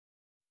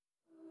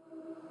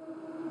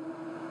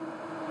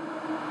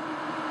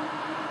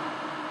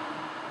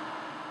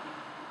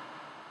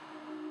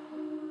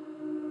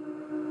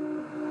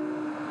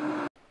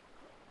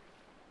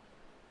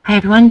Hi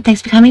everyone,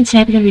 thanks for coming. Today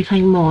we're going to be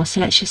playing more, so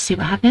let's just see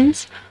what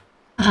happens.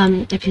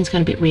 Everything's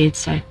going a bit weird,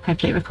 so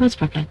hopefully it records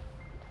properly.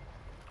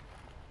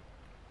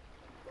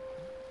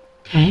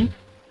 Okay.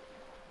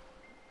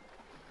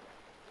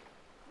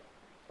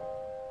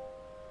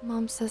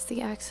 Mom says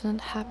the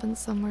accident happened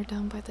somewhere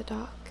down by the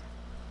dock.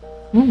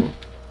 Ooh.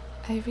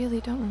 I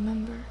really don't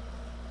remember.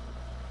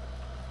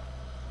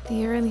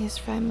 The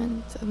earliest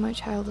fragment of my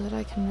childhood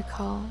I can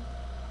recall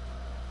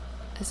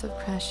is of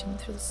crashing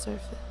through the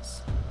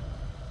surface.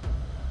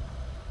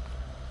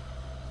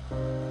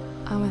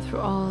 I went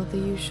through all of the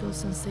usual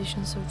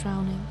sensations of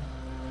drowning,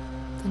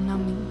 the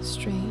numbing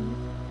strain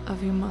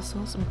of your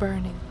muscles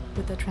burning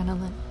with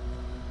adrenaline,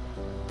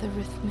 the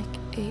rhythmic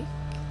ache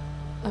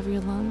of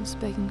your lungs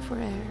begging for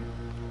air,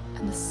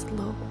 and the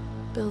slow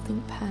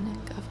building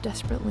panic of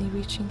desperately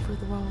reaching for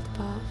the world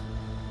above,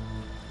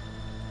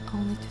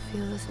 only to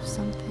feel as if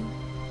something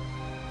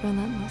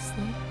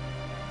relentlessly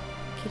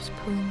keeps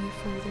pulling you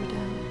further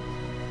down.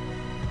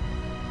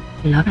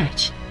 Love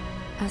it.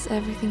 As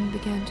everything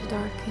began to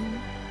darken,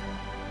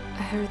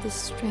 I heard this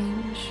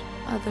strange,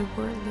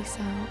 otherworldly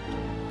sound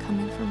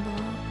coming from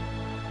below.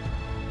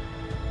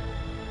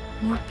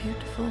 More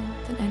beautiful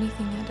than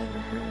anything I'd ever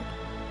heard.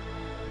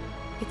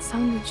 It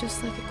sounded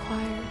just like a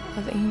choir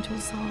of angel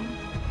song.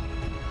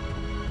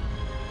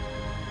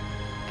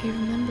 I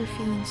remember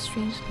feeling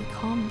strangely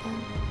calm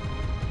then.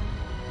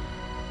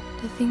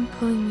 The thing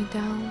pulling me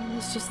down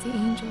was just the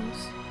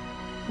angels,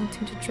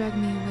 wanting to drag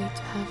me away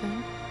to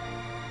heaven,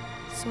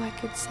 so I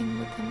could sing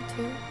with them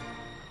too.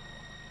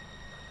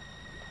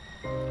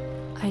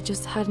 I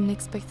just hadn't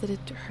expected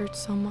it to hurt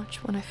so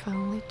much when I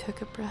finally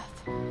took a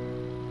breath.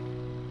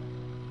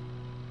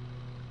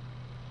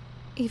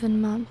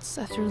 Even months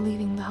after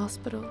leaving the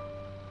hospital,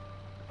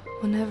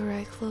 whenever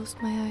I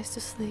closed my eyes to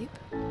sleep,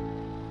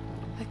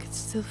 I could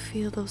still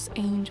feel those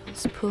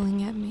angels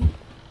pulling at me.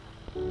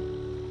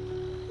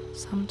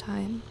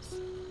 Sometimes,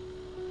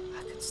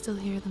 I could still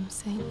hear them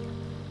sing.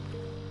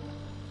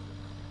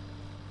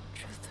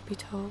 Truth to be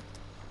told,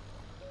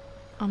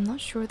 I'm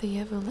not sure they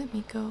ever let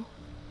me go.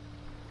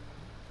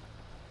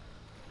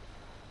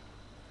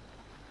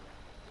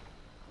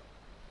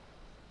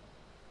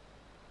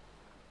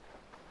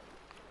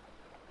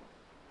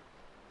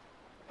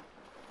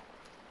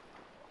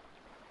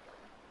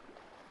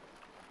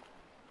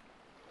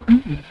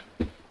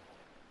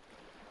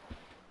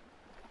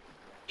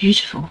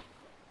 Beautiful.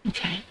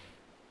 Okay.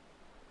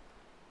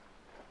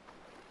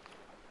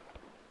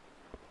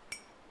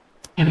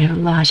 Here we have a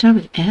lighter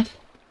with F.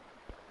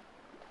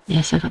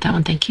 Yes, I got that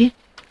one, thank you.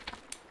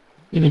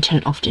 You didn't turn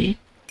it off, do you?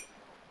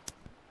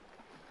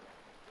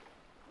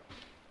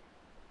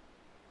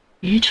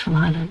 Beautiful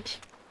island.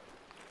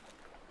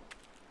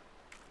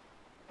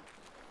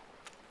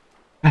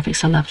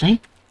 Graphics are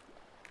lovely.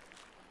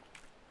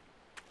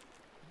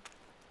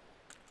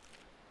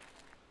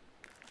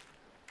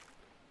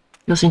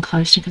 Feels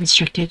enclosed and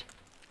constricted.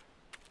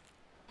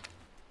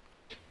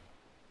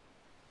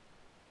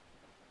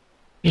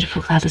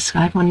 Beautiful cloudless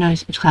sky. Everyone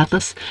knows it's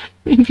cloudless.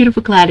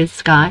 Beautiful clouded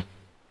sky.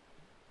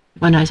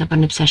 Everyone knows I've got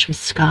an obsession with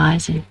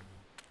skies, and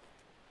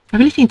I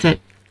really think that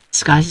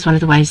skies is one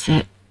of the ways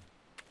that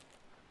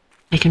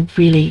they can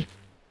really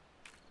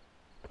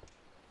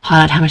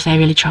highlight how much they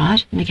really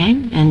tried in the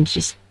game, and it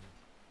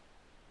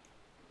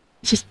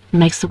just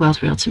makes the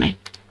world real to me.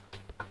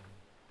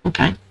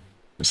 Okay,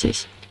 what's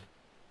this?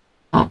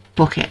 Oh,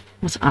 bucket.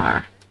 What's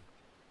R?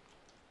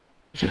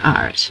 You can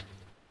R it.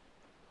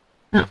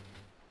 Oh.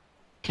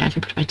 Okay, I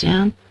can put it back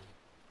down.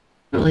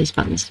 What are all these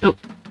buttons? Oh.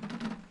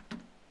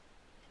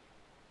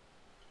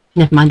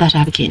 Never mind that, I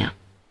have a key now.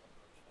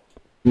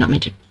 Not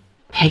meant to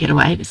peg it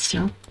away, but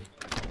still.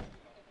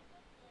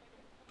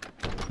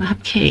 I have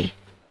a key.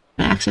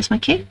 Can I access my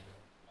key?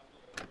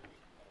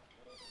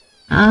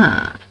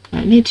 Ah, I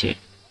don't need to.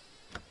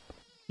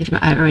 Either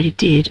I already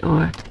did,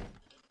 or...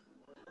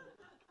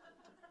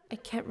 I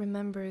can't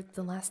remember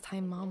the last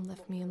time Mom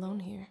left me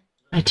alone here.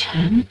 I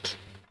turned.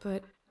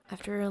 But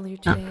after earlier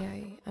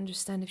today, I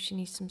understand if she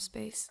needs some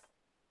space.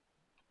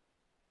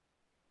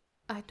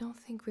 I don't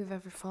think we've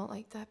ever felt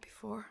like that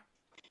before.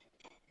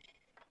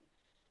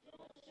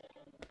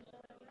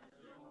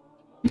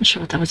 I'm not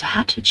sure what that was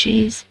about.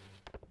 Jeez.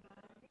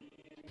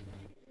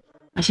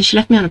 I said she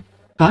left me on a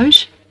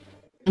boat,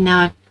 and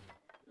now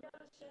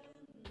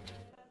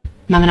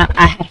Mum and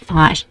I had a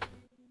fight.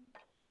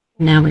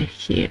 Now we're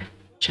here.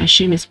 Which I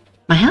assume is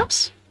my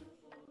house?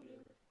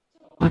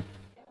 Or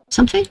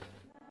something?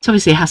 It's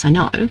obviously a house I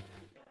know.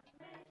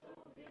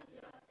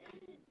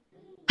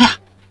 Ah!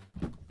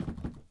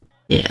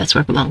 Yeah, that's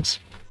where it belongs.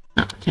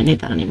 No, I don't need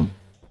that anymore.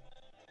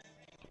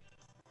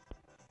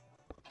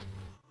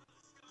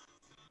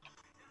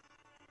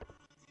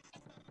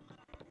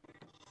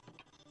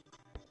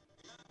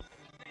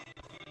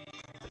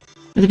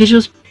 Are the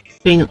visuals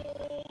being...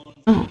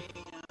 Oh.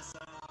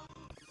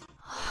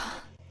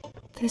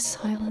 This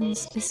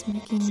silence is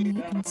making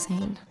me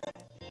insane.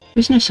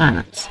 There's no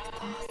silence.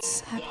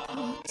 Happy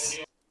thoughts.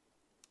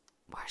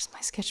 Where's my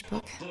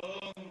sketchbook?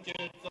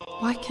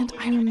 Why can't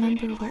I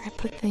remember where I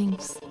put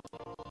things?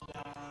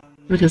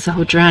 Because the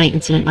whole drowning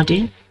incident, my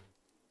dear.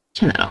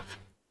 Turn that off.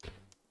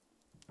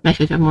 Make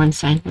her go more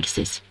insane. What is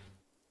this?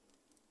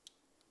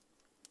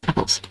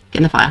 Apples. Get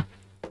in the fire.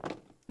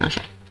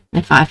 Okay.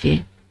 No fire for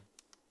you.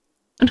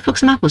 I'm gonna cook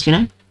some apples, you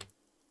know?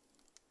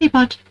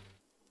 Teapot.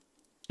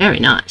 Very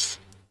nice.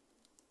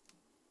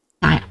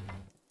 Fire.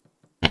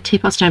 Yeah,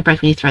 teapots don't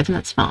break when you throw them,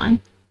 that's fine.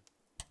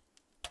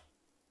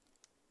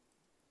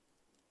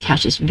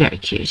 Couch is very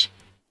cute.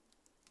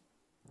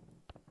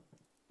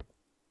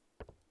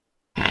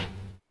 Okay.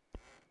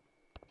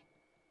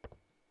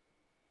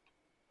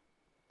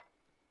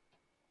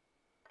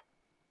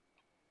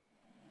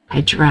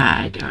 I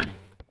drag. Right.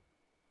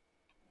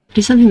 It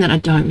is something that I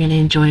don't really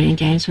enjoy in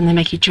games when they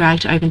make you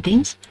drag to open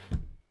things.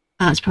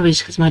 It's probably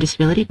just because of my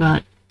disability,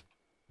 but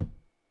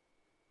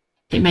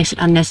it makes it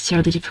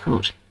unnecessarily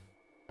difficult.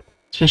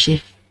 Especially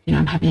if, you know,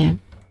 I'm having a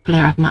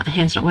flare up and my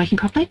hand's not working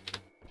properly.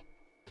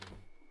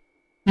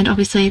 And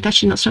obviously that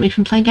should not stop me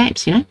from playing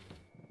games, you know?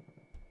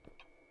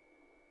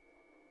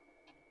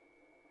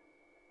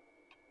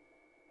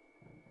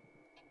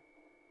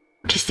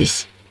 What is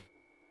this?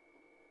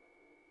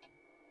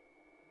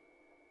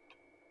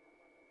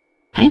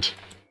 Paint?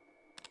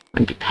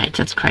 Wouldn't be paint,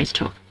 that's crazy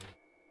talk.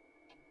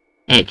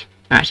 Egg.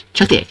 Alright,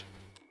 chuck the egg.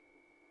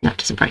 No, it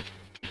doesn't break.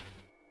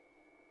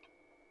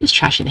 There's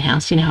trash in the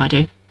house, you know how I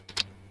do.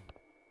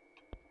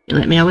 You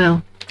let me, I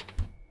will.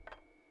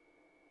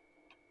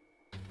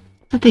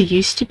 But there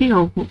used to be,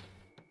 or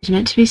was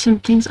meant to be, some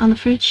things on the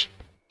fridge.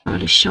 Not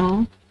really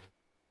sure.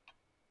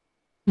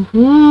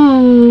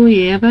 Ooh,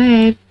 yeah,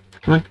 babe.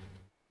 Come on.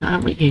 No, I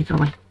don't want you. Go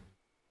away.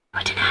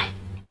 I don't know.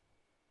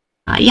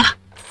 Ah, yeah.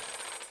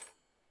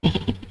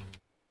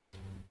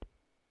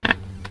 Right.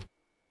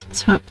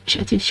 So,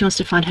 I think she wants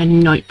to find her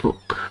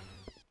notebook.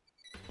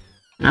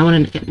 And I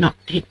want to get not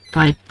hit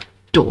by a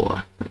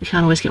door. But we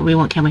can't always get what we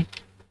want, can we?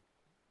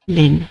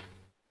 Linn.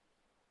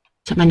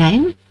 Is that my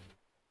name?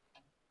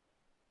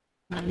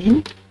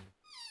 Linn?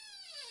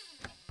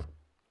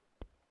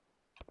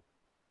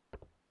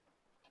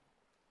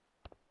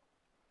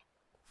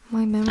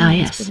 My memory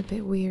has been a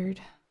bit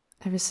weird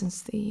ever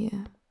since the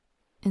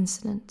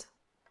incident.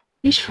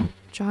 Useful.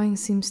 Drawing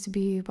seems to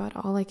be about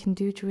all I can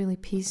do to really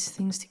piece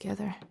things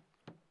together.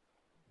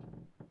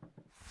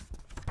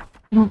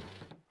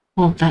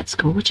 Oh, that's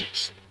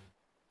gorgeous.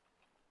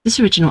 This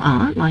original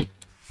art, like...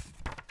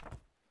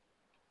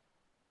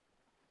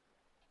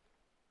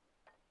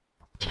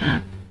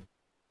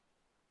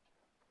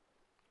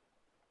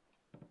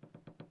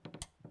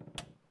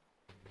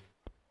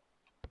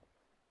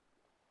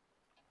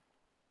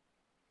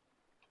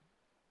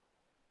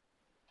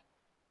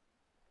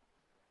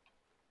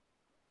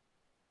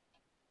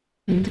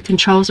 And the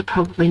controls are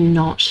probably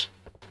not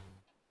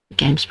the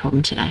game's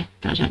problem today,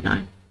 but I don't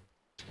know.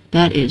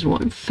 That is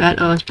one fat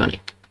ass bunny.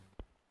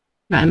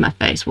 Right in my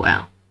face,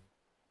 wow.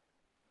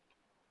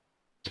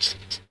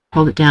 Just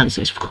hold it down and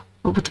says, oh,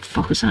 what the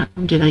fuck was that?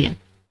 I'm gonna do that again.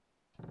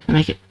 Can I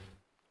make it?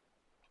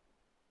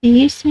 It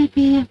used to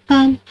be a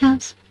fun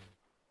house.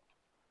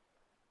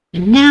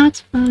 And now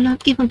it's full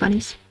of evil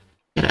bunnies.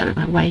 Get out of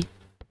my way.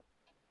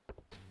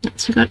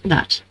 Let's forget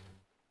that.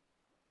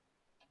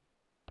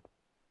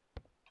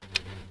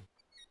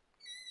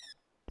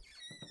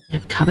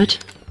 Cupboard.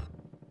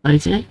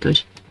 Loads in it.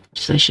 Good.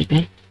 Just they should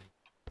be.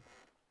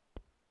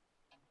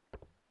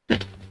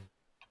 Good.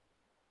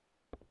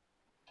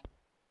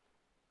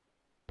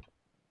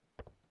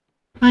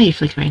 Why are you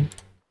flickering?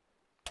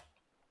 I'm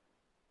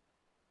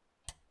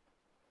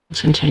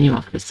just going to turn you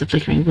off because the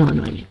flickering will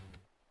annoy me.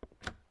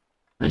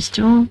 Close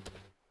door.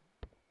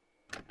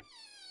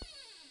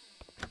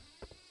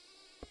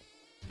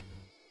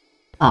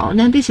 Oh,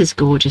 now this is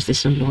gorgeous,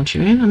 this little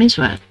laundry room. I'm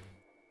into it.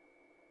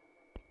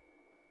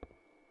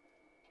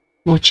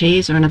 More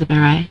cheese or another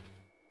beret?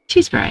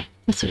 Cheese beret.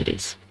 That's what it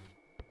is.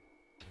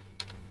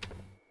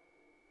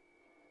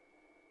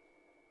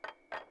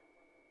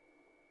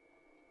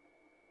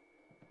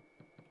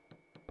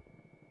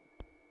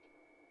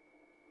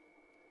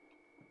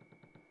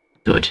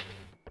 Good.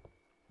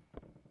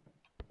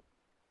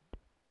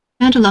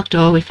 Found a locked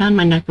door. We found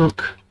my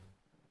notebook.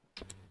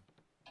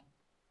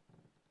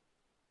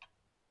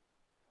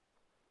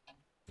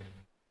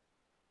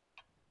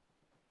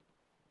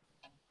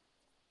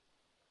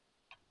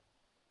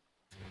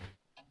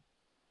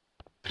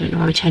 I don't know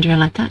why we turned around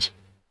like that.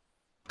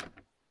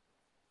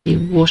 The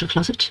water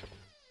closet,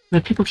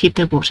 where people keep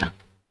their water.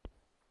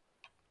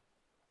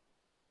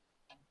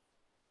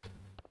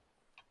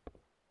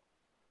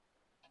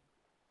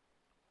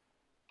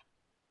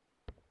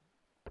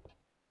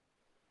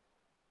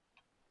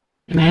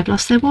 They may have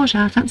lost their water.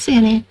 I can't see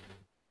any.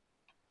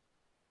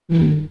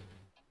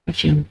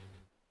 Perfume.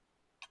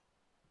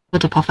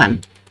 Water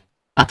parfum.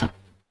 Butter.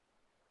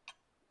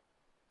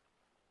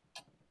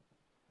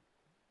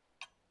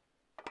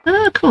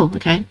 Oh, cool.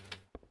 Okay.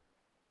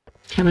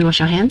 Can we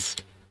wash our hands?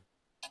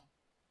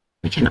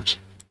 We cannot.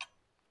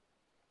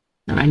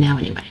 Not right now,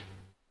 anyway.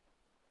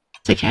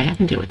 It's okay. I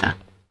can deal with that.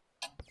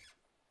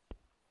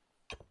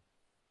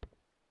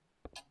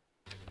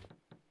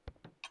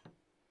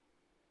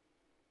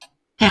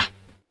 Yeah.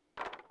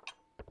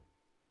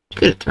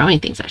 throwing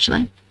things,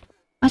 actually.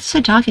 Why is it so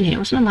dark in here?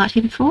 Wasn't it light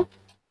here before?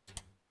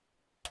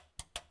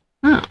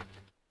 Oh.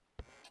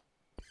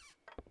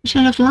 I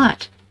turned off the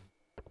light.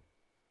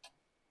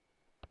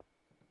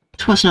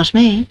 It was not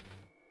me.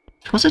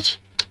 Was it?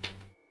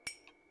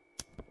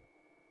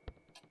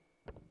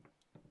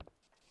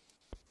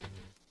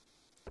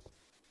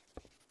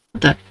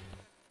 What the?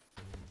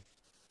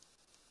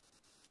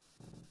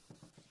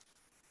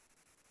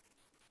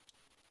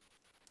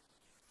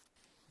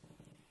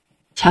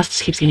 This house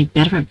just keeps getting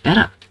better and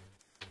better.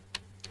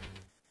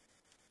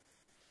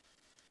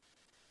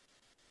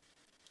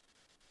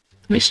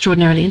 I'm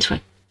extraordinarily into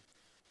it.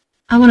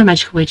 I want a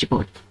magical Ouija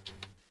board.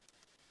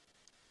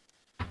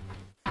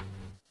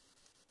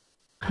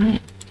 Okay.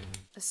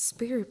 A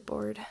spirit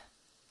board.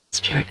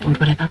 Spirit board,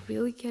 whatever.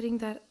 Really getting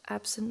that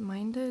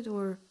absent-minded,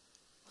 or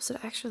was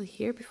it actually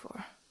here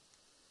before?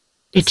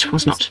 It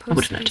was not. I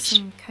would have noticed.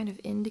 Some kind of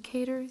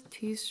indicator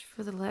to use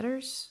for the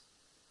letters?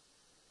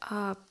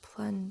 A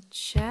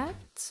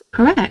planchette?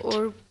 Correct.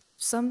 Or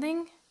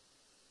something?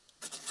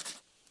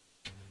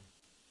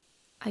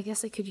 I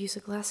guess I could use a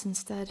glass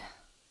instead.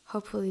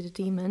 Hopefully the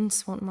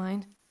demons won't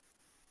mind.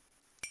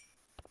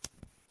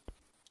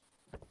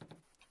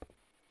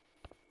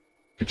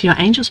 If you're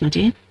angels, my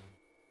dear.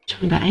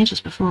 Talking about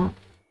angels before.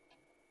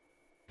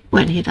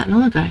 Weren't here that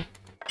long ago.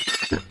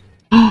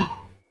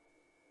 Oh!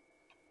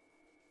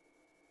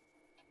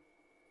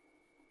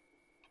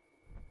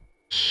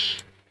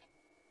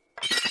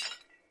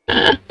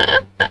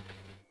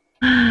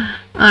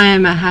 I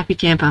am a happy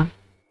camper.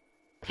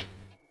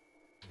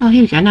 Oh,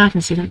 here we go. Now I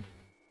can see them.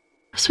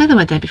 I swear they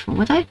weren't there before,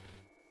 were they?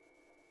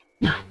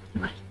 No, they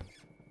weren't.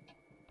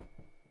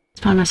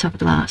 Let's find myself a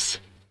glass.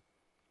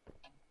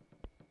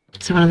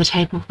 So one on the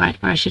table,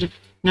 right, where I should have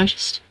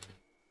noticed.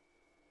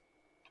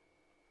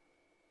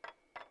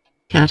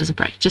 Okay, that doesn't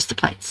break. Just the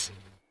plates.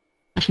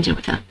 I can deal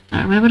with that.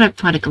 Alright, where would I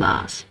find a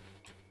glass?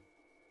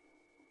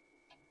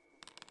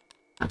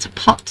 That's a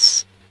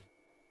pots.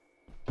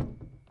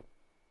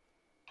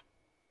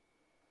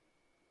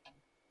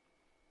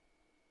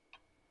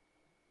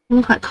 They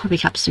look like coffee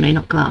cups to me,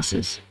 not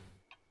glasses.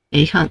 Yeah,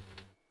 you can't.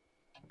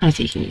 I don't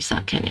think you can use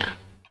that, can you?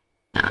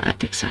 No, I don't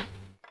think so.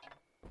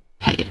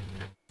 Peg it.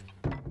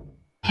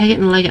 Peg it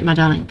and leg it, my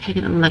darling. Peg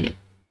it and leg it.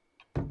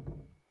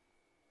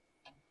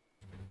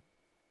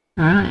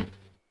 Alright.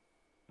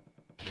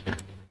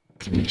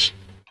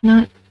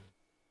 No.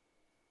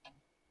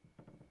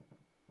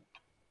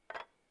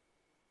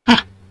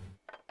 Ah!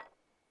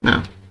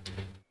 No.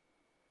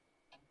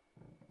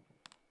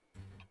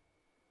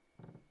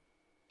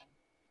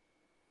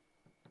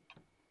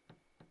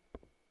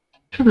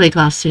 Probably a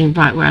glass sitting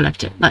right where I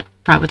left it, like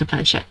right where the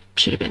planchette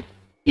should have been.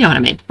 You know what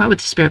I mean? Right where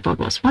the spirit board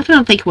was. Why can't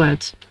I think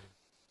words?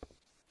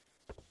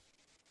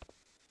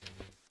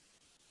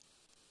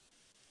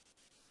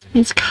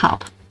 It's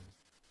cup.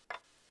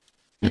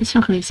 It's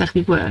not going to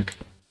exactly work.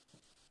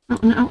 Oh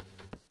no.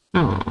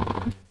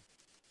 Oh.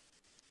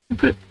 I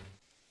put it.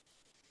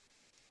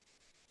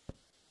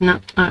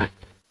 No, alright.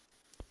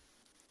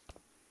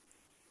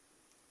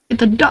 Get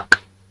the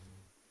duck.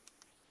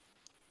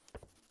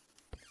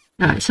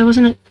 Alright, so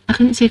wasn't it? I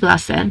couldn't see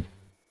glass then.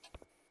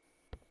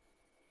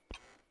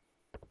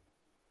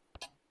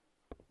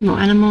 More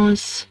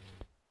animals.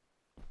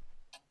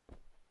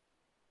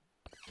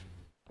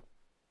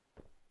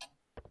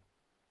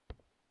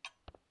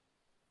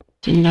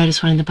 Didn't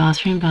notice one in the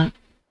bathroom, but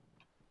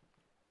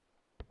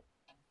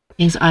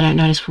things I don't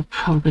notice will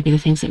probably be the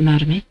things that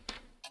murder me.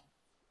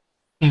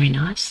 Very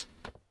nice.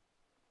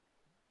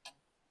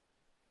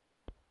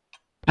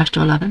 Back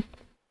to 11.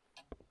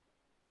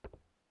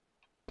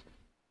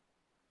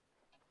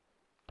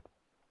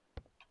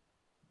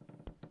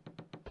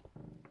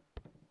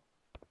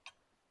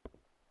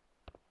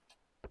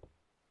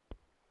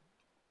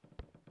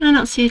 Can I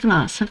not see a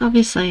glass? Like,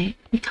 obviously,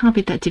 it can't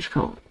be that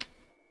difficult.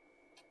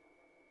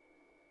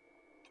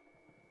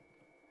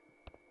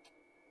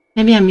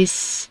 Maybe I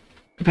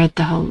misread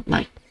the whole,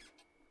 like,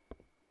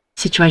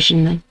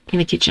 situation in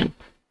the kitchen.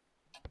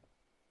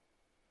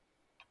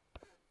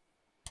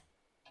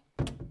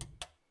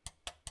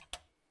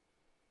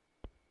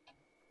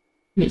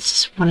 It's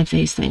just one of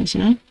these things, you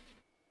know?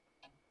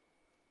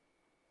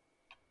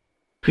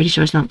 Pretty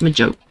sure it's not my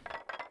joke.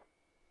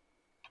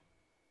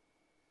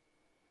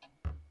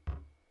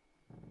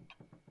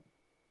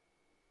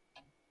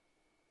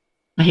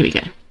 Oh, here we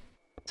go.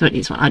 So it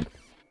is one.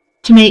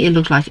 To me, it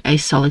looked like a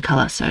solid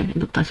colour, so it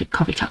looked like a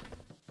coffee cup.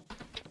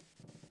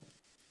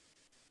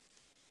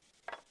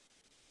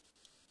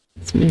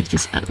 Let's move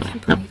this out of the way. I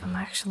can't believe I'm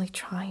actually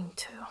trying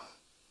to.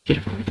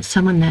 Beautiful. There's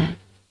someone there.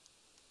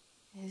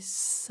 Is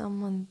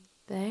someone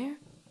there?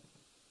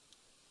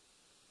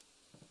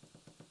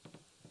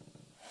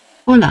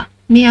 Hola,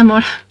 mi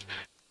amor.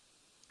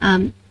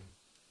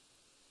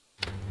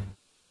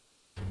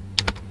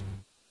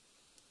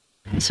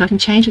 So I can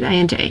change with A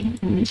and D.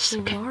 And just,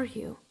 Who are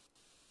you?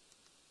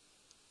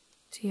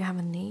 Do you have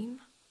a name?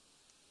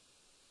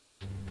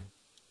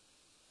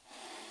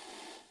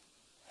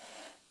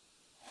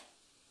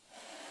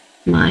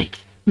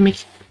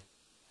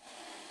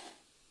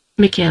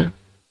 Mikael.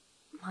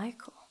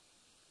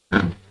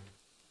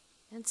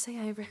 can't say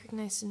I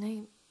recognize the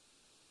name.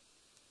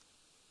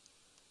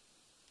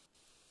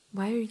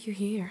 Why are you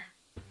here?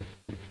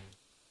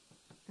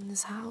 In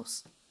this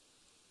house?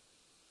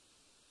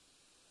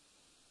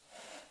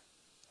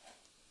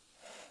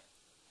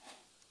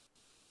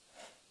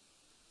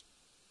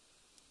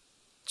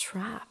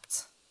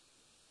 Trapped?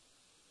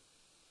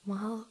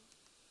 Well,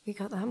 we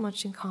got that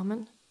much in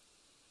common.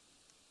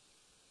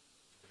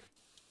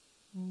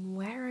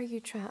 Where are you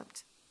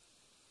trapped?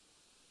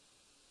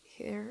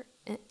 Here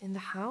in the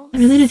house? I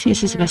really don't think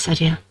this is the best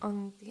idea.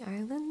 On the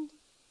island?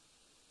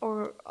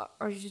 Or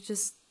are you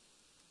just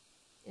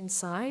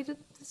inside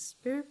the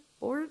spirit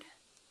board?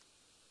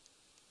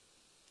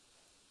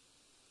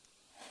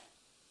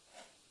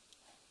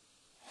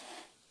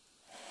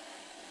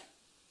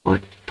 Or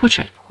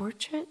portrait.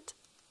 Portrait?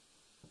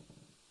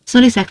 It's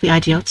not exactly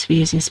ideal to be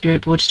using a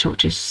spirit board to talk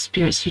to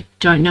spirits you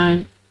don't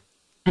know,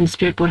 and the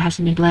spirit board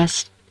hasn't been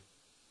blessed.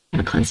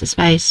 Haven't cleansed the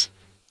space.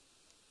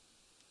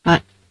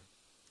 But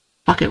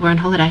fuck it, we're on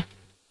holiday.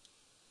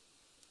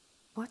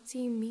 What do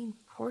you mean,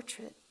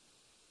 portrait?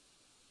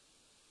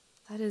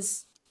 That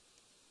is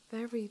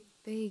very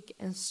vague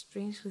and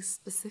strangely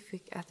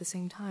specific at the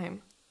same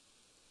time.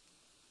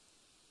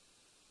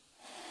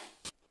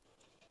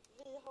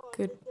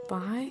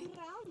 Goodbye?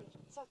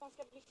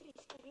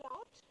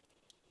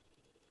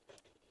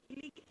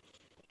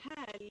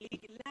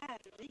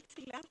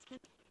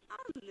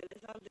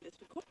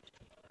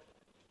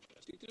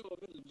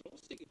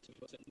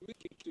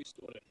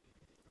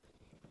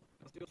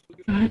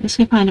 Alright, let's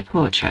go find a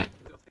portrait.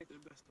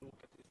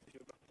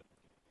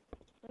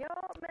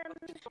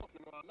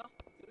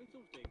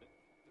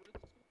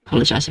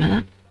 Apologise about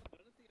that.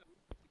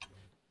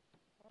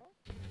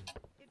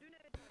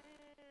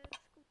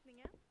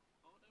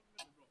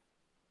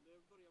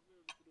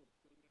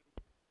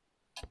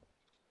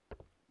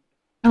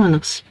 That one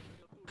looks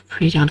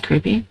pretty darn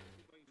creepy.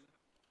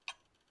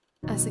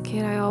 As a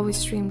kid, I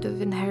always dreamed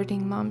of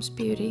inheriting Mom's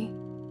beauty.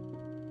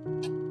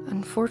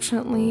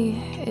 Unfortunately,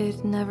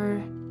 it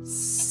never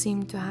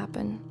seemed to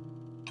happen.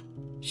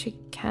 She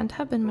can't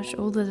have been much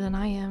older than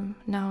I am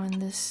now in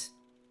this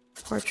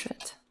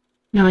portrait.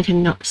 No one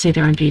can not see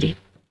their own beauty.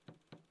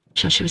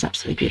 Sure, she was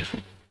absolutely beautiful.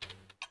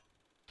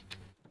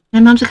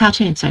 And Mum's a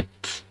cartoon, so...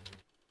 Pfft.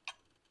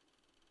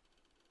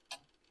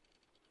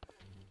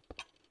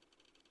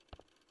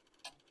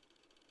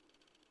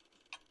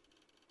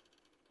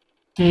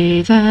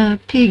 Hey there,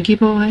 piggy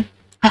boy.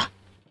 Ha!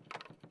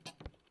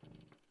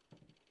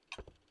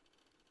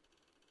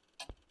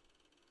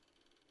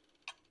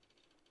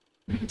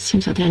 It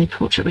seems like the only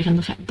portrait we can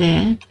look at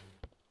there.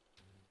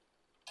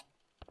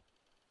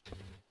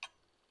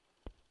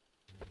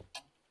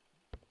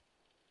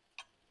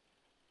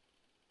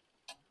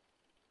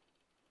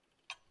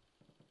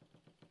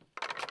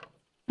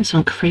 This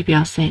one creepy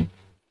ass thing.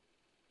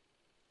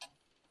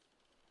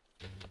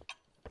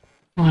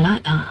 Oh, I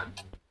like that.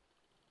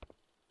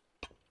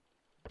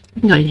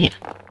 We can go in here.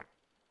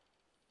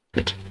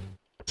 Good.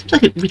 Seems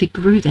like it really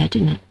grew there,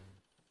 didn't it?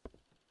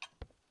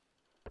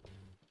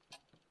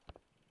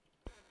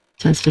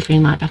 Turn the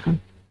flickering light back on.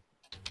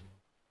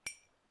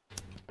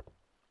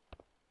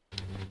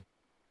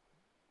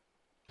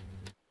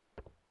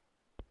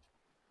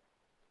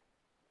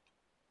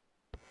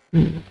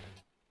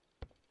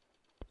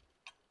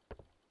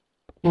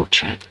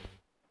 Portrait.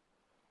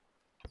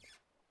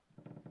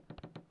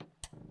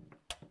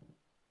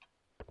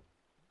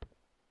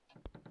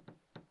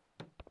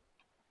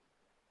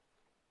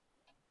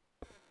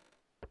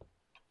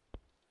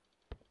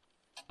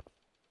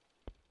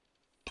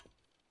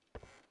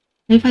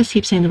 If I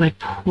keep saying the word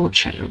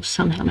portrait, it'll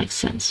somehow make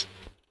sense.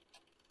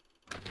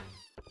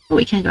 But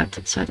we can go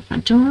outside the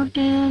front door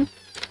again.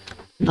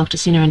 Locked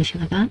us in or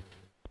anything like that.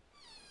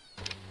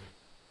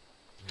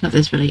 Not that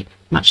there's really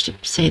much to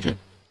say that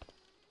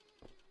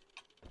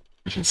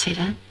I can see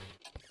that.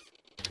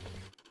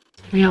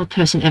 Every old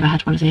person ever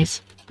had one of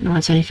these. No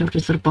one's only filled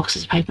with little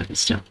boxes of paper, but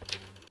still.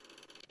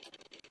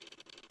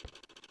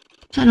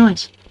 What's that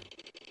noise?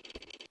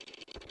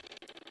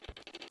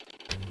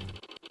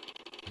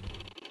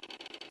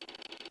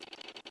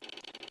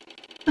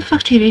 What the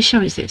fuck TV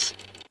show is this?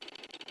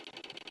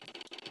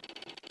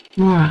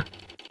 Mora.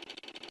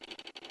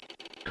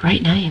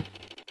 Great name.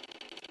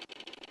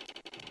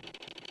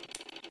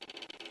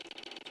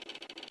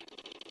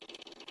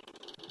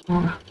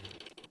 Mora.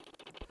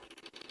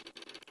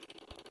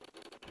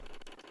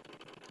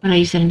 When I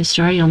use that in the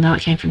story, you'll know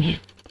it came from here.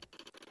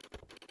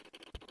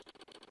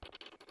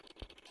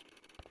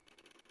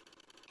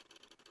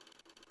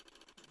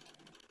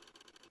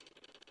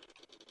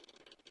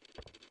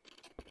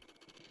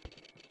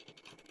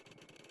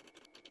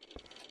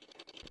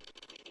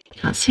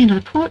 Can't see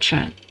another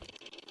portrait.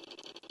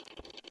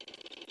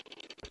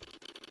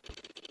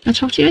 Can I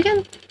talk to you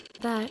again?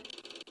 That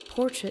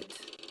portrait,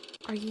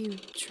 are you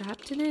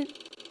trapped in it?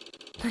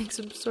 Like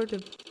some sort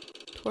of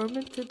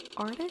tormented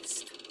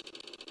artist?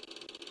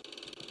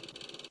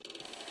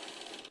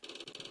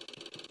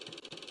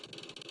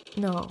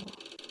 No.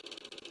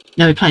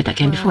 No, we played that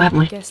game before, haven't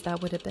we? I guess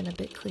that would have been a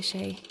bit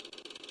cliche.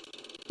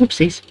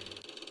 Oopsies.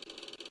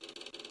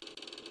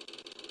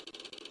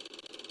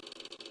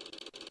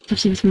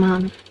 Especially with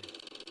Mum.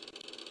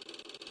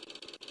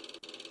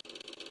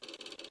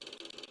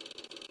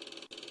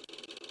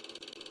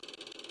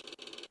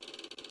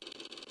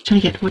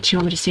 Trying to get what do you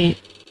want me to see.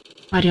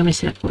 Why do you want me to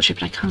see that portrait,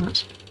 but I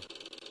can't.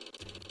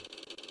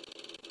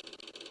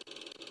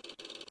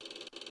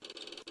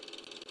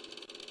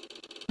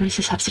 What does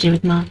this have to do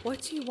with Mum?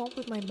 What do you want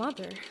with my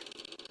mother?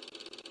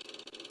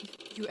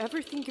 If you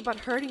ever think about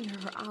hurting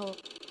her, I'll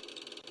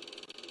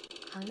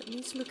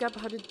need to look up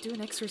how to do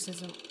an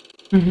exorcism.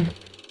 Mm-hmm.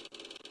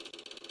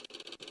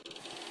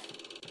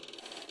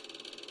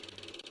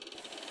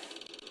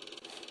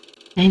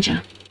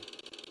 Danger.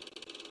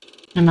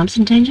 My mum's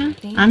in danger?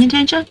 I'm in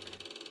danger?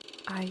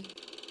 I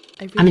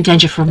really I'm in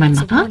danger from my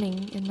that's mother? a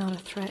warning and not a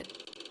threat.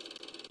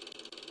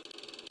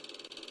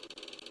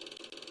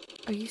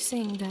 Are you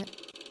saying that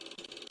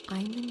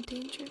I'm in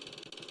danger?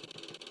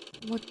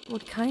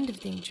 What kind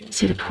of danger?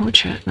 See the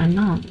portrait of my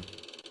mum.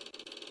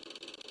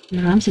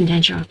 My mum's in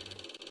danger.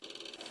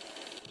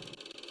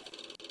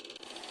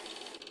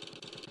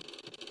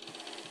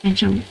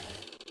 Angel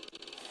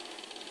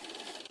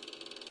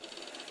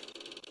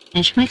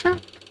maker?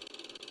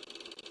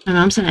 My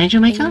mum's an angel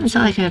maker? Is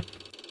that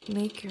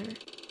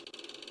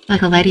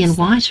like a lady in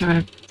white, or a,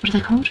 what are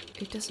they called?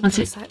 It doesn't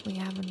exactly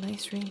have a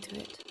nice ring to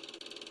it.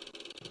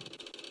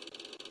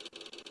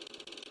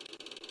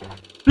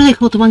 What are they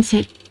called? The ones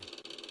that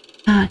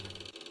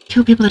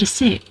kill people that are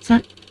sick? Is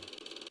that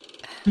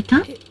like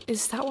that?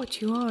 Is that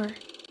what you are?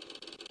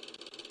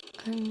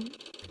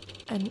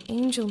 An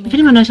angel maker? If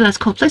anyone knows what that's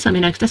called, please let me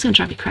know, because that's going to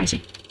drive me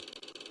crazy.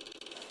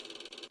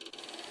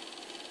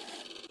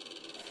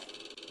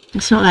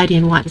 It's not lady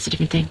in white, that's a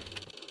different thing.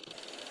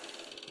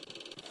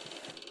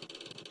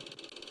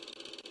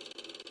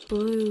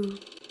 Blue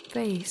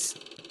face.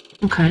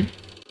 Okay.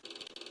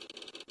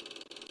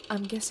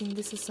 I'm guessing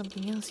this is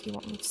something else you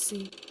want me to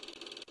see.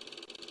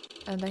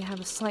 And I have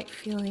a slight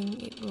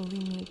feeling it will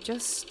leave me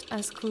just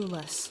as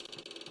clueless.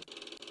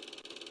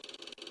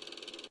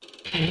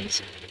 Okay.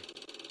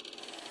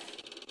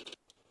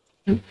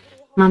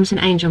 Mum's an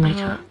angel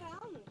maker.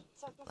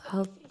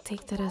 I'll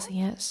take that as a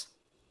yes.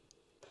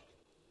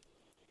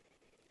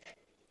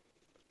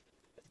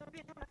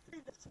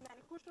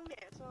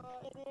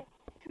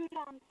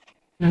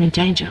 I'm in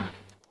danger.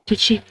 Did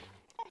she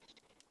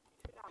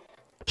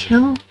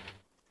kill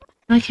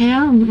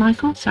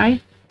Michael?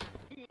 Sorry.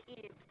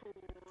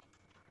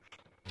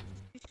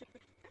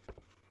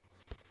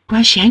 Why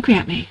is she angry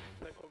at me?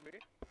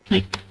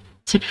 Like I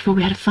said before,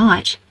 we had a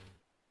fight.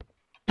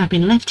 I've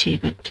been left here,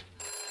 but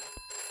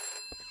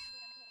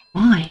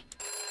why?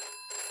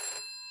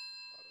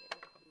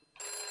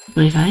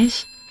 Blue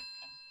vase.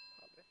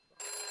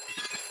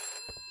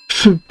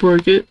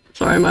 Broke it.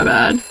 Sorry, my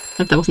bad.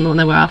 Hope that wasn't the one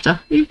they were after.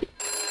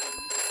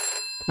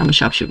 Mama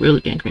Sharp should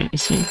really be angry at me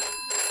soon.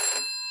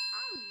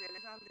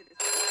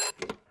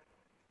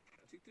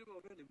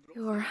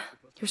 You're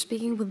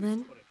speaking with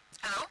Linn?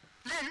 Hello,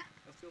 Linn?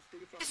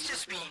 It's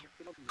just me.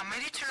 I'm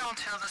ready to round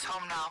Hilda's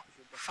home now.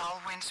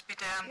 Foul winds be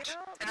damned.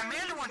 And I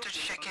merely wanted to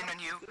check in on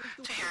you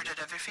to hear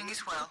that everything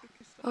is well.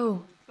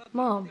 Oh,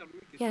 Mom.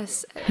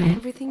 Yes,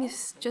 everything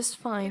is just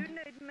fine.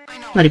 I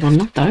know. Bloody well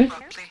not, though.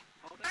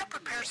 I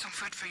prepared some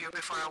food for you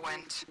before I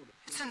went.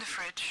 It's in the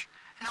fridge,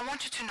 and I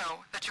want you to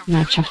know that you're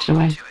No, very chucked it welcome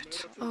away. to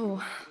it.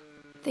 Oh,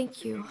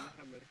 thank you.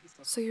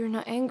 So you're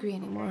not angry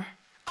anymore?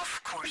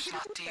 Of course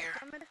not, dear.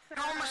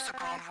 You're almost a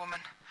grown woman,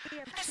 and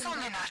it's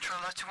only natural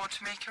that you want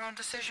to make your own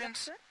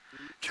decisions.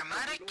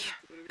 Dramatic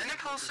and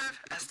impulsive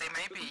as they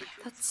may be.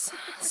 That's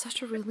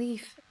such a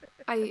relief.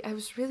 I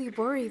was really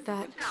worried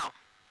that... Now,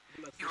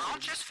 you all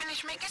just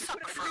finished making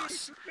supper for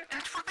us,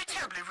 and it would be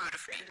terribly rude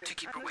of me to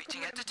keep her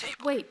waiting at the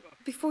table. Wait,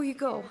 before you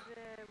go,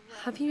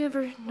 have you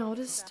ever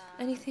noticed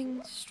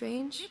anything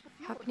strange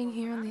happening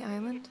here on the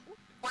island?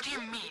 What do you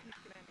mean?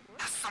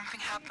 Has something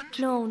happened?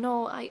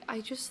 No,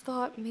 I just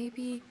thought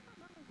maybe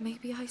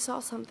I saw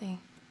something.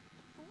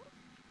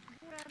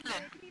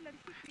 Linn,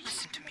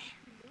 listen to me.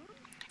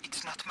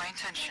 It's not my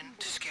intention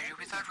to scare you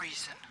without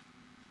reason.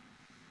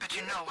 But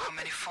you know how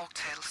many folk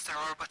tales there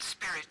are about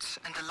spirits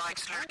and the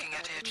likes lurking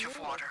at the edge of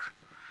water.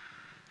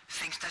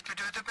 Things that would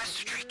do their best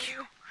to trick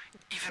you,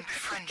 even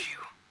befriend you.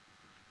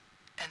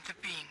 And the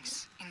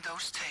beings in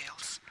those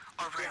tales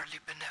are rarely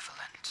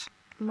benevolent.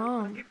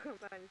 Mom,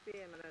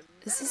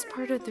 is this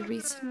part of the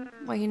reason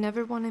why you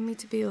never wanted me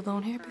to be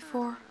alone here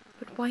before?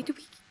 But why do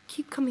we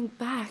keep coming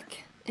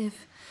back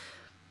if...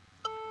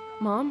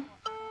 Mom?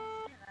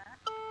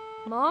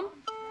 Mom?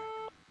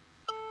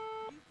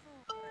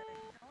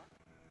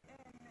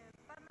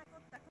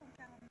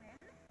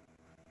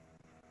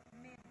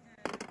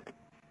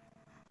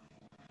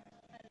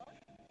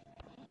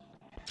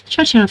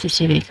 Try to turn off the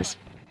TV, because...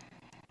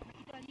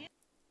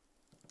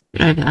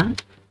 Get over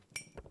that.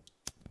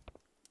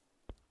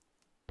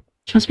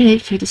 She wants me to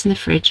eat food that's in the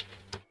fridge.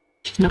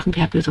 She's not going to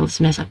be happy with all this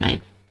mess I've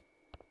made.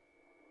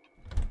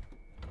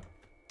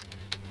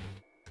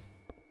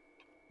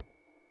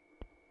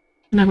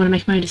 And I want to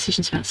make my own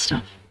decisions about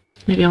stuff.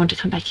 Maybe I want to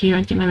come back here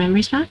and get my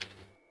memories back?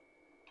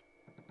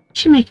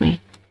 She make me.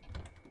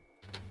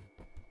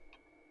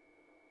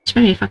 She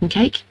made me a fucking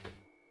cake.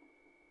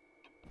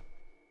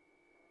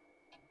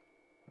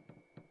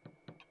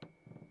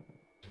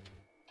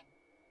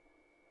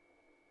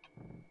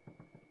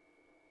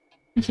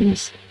 What's in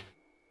this?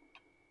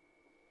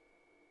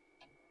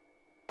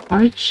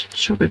 Porridge?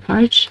 Strawberry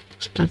porridge?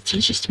 Looks bloody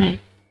delicious to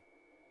me.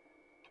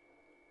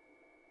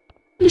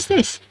 What is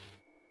this?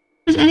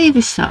 What is any of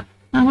this stuff?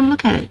 I want to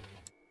look at it.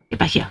 Get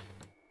back here.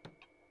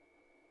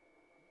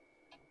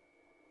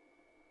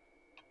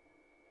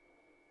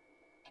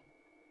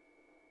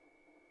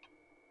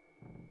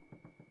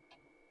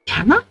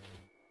 Camera?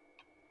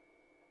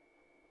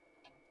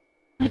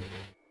 That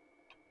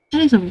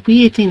is a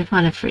weird thing to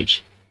find in a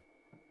fridge.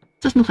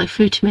 It doesn't look like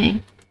food to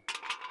me.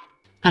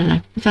 I don't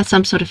know. If that's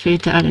some sort of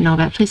food that I don't know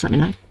about, please let me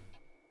know.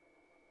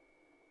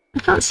 I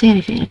can't see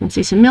anything. I can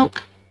see some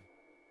milk.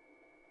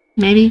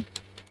 Maybe.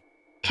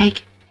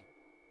 Cake.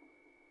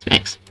 Some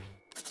eggs.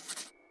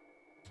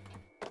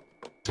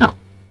 Oh.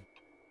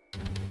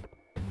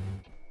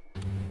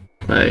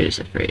 Close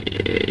the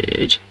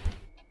fridge.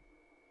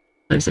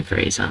 Close the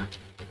freezer.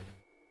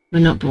 We're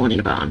not born in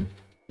a barn.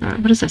 Alright,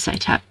 what does that say?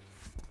 Tap.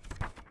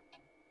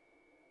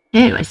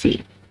 Oh, I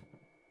see.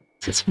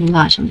 So some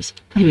light on this.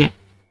 Oh, here we go.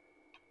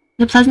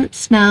 The pleasant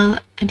smell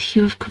and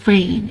hue of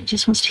green. It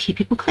just wants to keep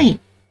people clean.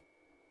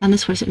 And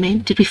this, what does it mean?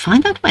 Did we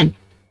find that when?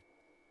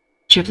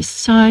 Picture of the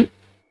soap.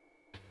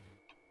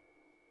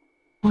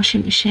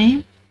 Washing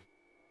machine.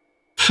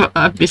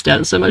 I've missed out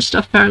on so much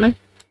stuff, apparently.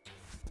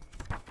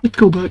 Let's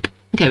go back.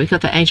 Okay, we've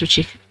got the angel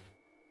chick.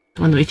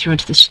 The one that we threw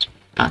into this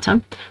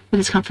bathtub. Where did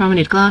this come from? We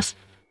need glass.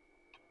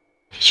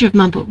 Picture of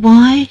mum, but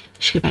why?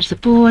 Should go back to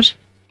the board.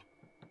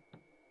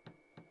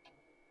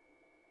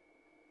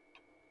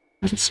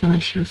 Doesn't smell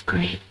and hue of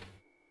green.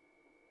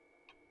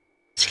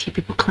 Just keep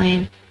people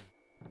clean.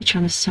 Picture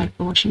on the soap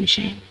washing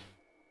machine.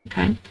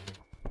 Okay.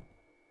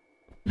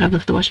 Have a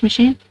look at the washing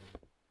machine.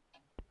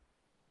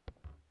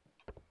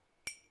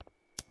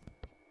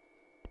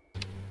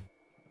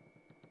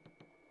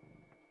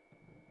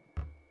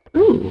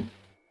 Ooh.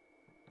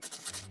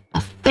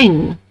 A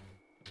thing.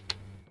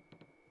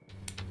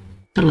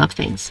 I love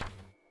things.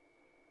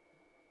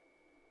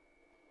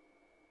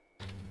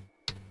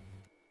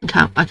 I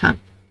can't.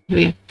 Here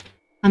we go.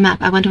 A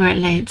map. I wonder where it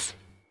leads.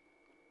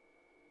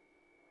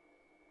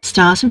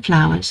 Stars and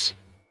flowers.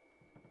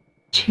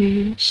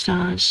 2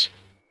 stars.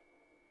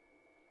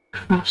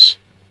 Cross.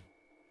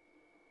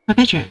 My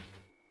bedroom.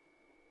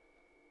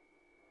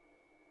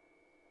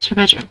 It's my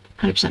bedroom.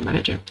 100% my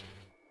bedroom.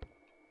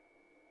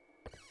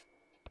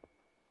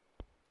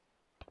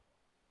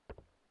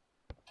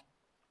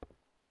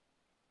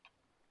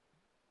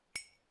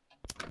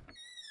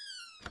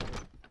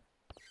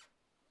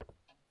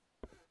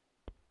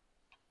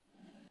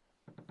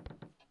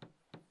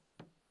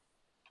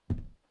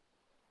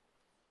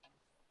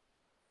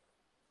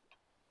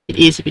 It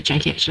is a bit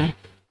janky, actually.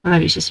 Or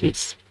maybe it's just a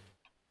bit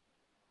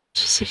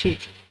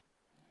specific.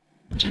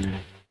 I don't know.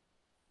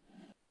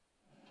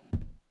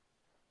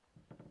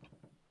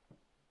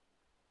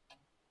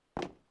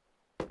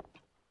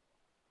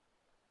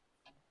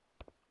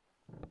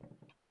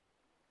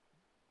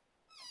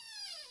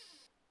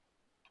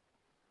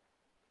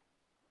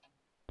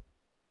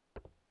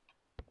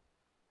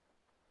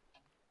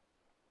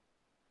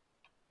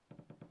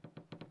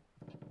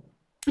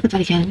 Look at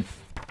that again.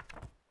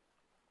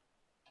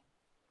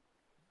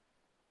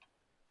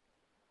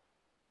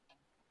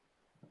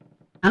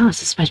 Oh,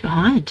 it's the space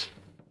behind.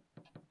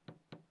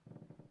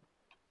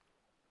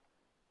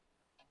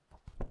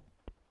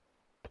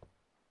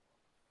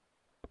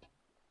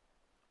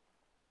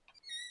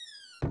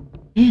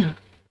 Yeah.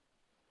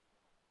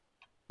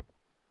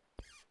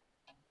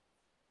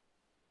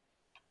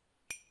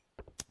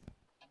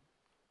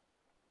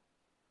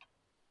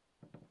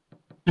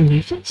 And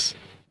move this?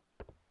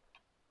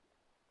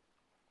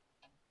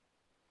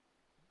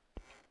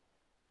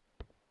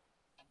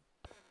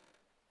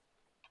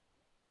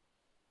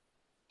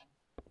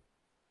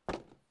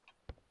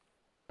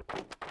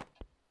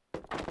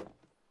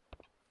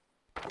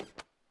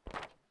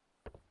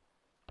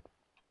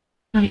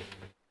 Right.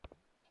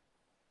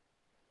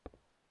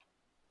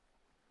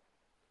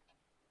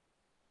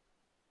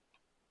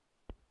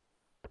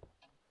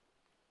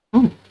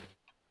 Oh.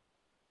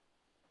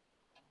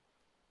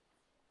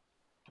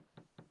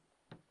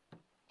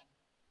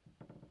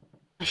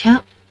 I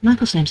can't.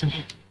 Michael's name's on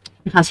here.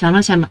 I can't say.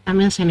 I'm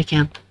gonna say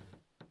Mikael.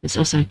 It's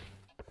also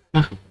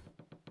Michael.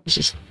 It's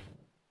just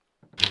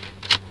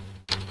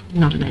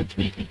not a name for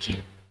me, thank you.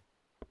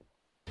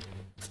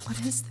 What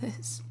is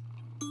this?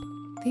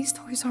 These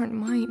toys aren't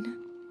mine.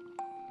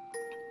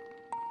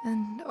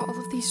 And all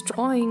of these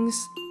drawings,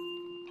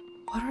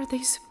 what are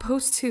they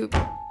supposed to?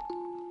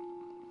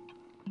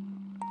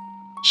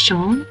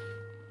 Sean?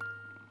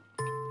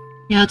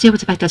 Yeah, I'll deal with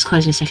the fact that's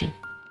closed in a second.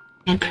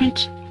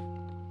 Handprint?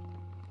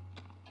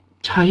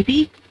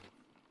 Toby?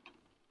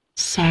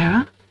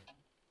 Sarah?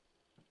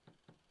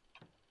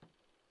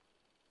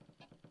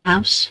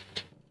 House?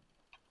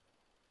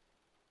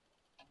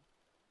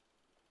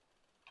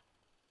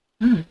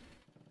 Hmm.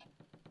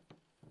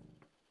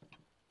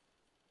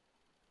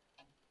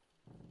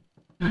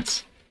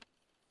 Nuts.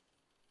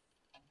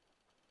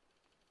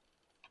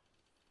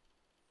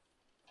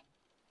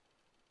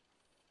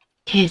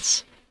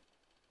 Kids.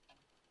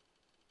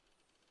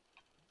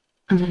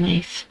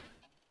 underneath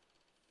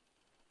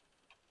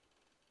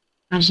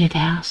the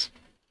house.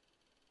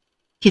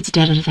 Kids are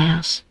dead under the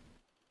house.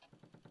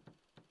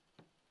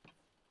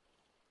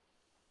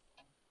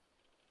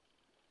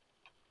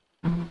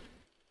 Oh.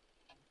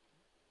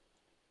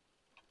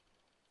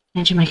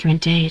 Angel Maker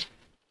indeed.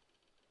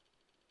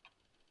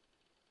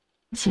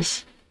 What's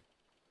this?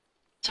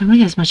 So I'm going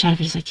to get as much out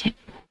of it as I can.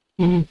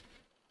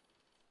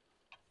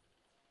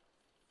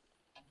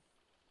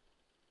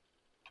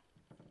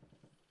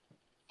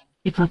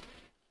 People at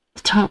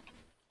the top.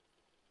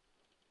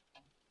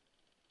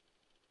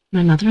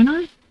 My mother and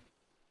I?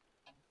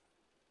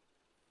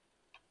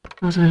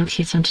 All the little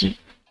kids underneath.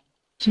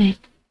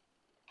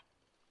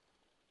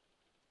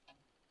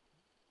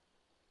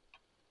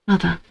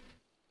 Mother.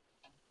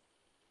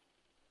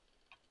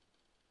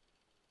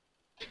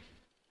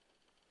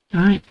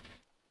 Alright.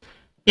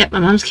 Yep, my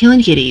mum's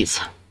killing kitties.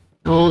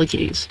 All the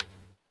kitties.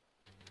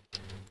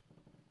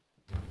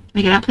 Can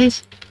I get out,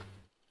 please?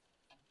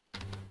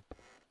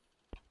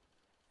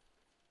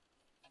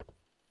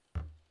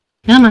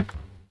 Come on.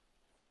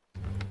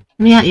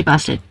 Let me out, you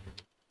bastard.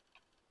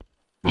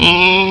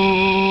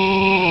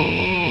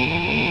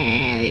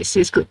 This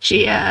is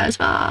glitchy as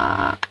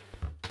fuck.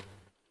 At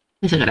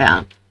least I got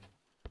out.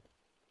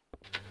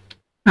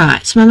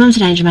 Right, so my mum's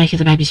an angel maker,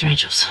 the babies are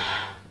angels.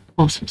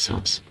 Awesome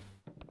sauce.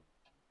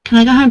 Can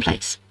I go home,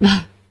 please?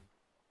 I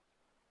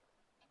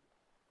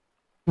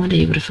wonder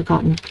you would have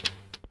forgotten.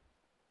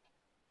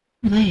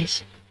 What are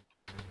these?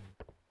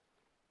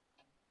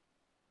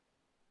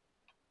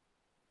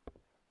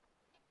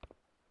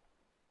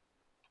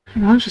 I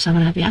rhymes for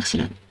someone had the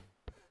accident.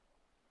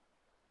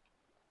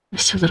 I'm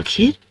still a little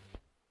kid.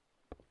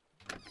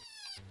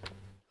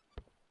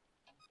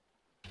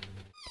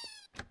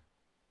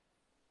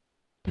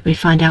 If we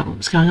find out what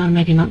was going on,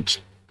 maybe mum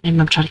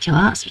tried to kill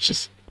us, which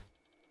is...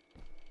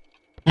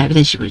 No, but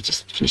then she would have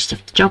just finished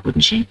off the job,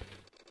 wouldn't she?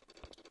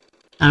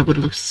 And I would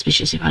have looked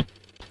suspicious if I'd...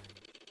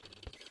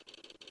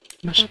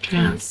 That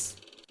place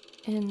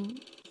in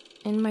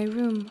my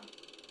room,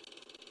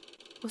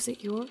 was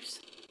it yours?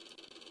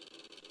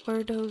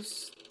 Were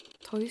those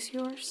toys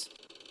yours?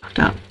 Locked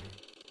up.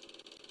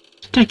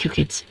 Don't kill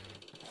kids.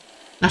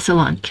 That's the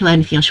line. Kill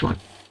anything else you want.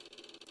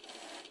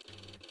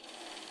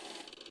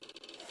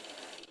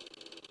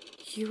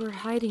 You were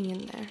hiding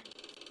in there.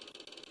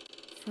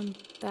 From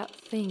that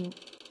thing.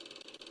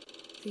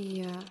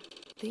 The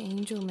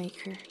angel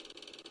maker.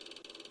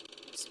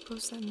 I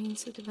suppose that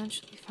means it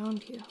eventually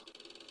found you.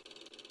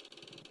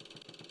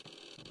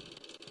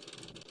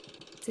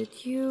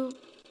 Did you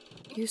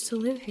used to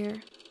live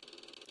here?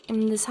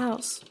 In this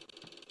house?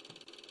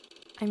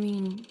 I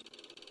mean,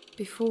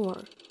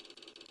 before.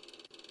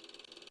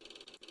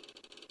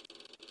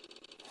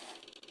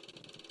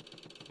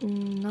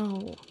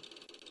 No.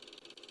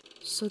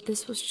 So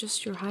this was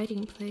just your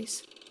hiding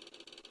place?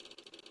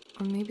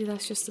 Or maybe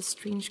that's just a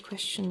strange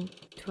question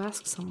to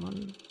ask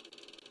someone.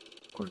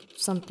 Or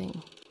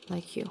something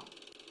like you.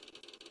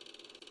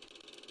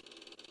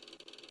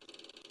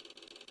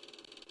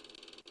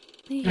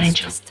 Please,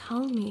 Angel. just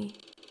tell me.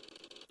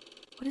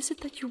 What is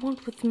it that you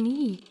want with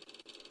me?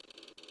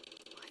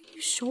 Why are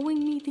you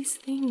showing me these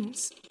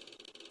things?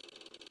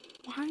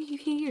 Why are you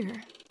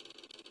here?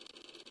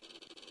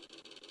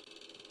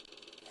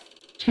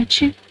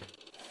 Can't you?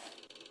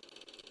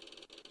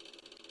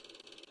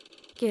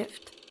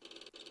 Gift.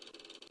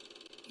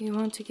 You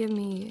want to give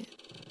me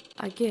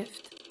a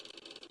gift?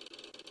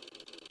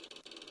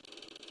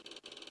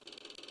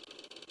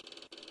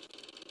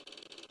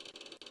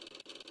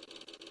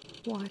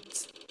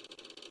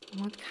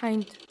 What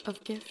kind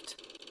of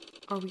gift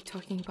are we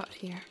talking about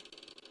here?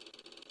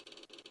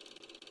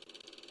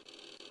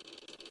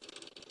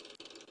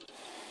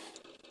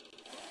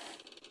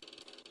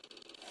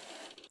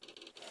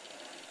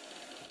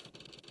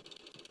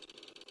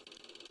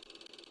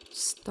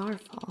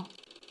 Starfall.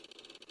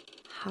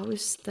 How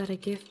is that a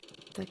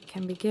gift that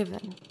can be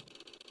given?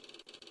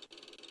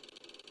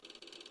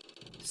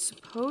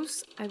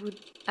 Suppose I would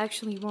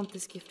actually want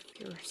this gift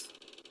of yours.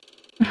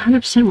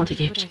 100% want a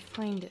gift. Would I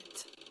find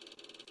it?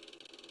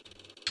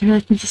 I really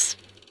think this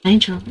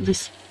angel,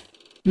 this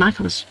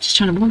Mikael is just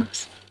trying to warn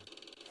us.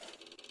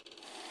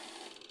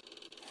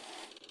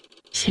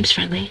 Seems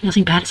friendly.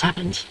 Nothing bad has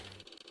happened.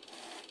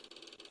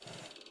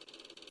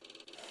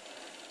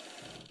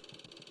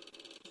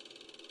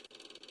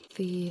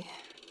 The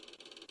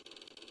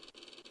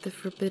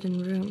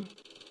forbidden room.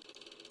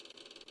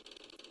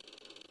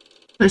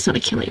 But it's not a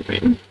killing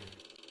room.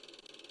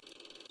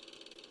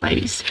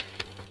 Babies.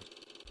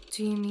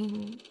 Do you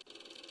mean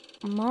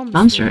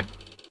Mom's room?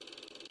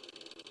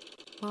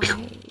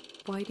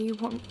 Why do you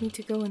want me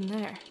to go in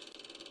there?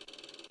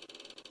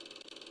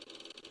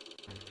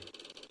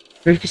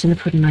 Proof is in the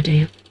pudding, my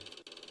dear.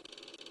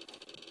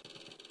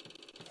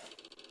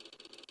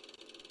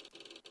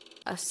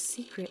 A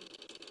secret?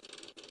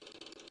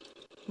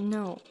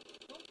 No,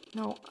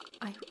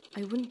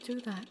 I wouldn't do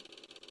that.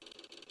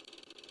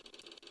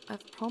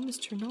 I've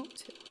promised her not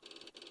to.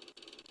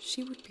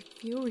 She would be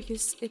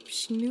furious if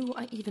she knew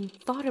I even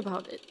thought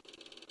about it.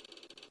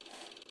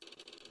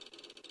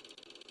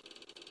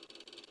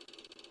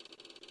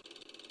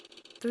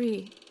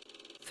 3.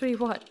 3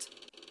 what?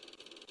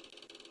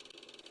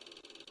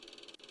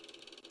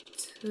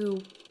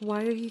 2.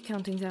 Why are you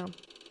counting down?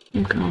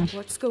 Oh god.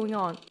 What's going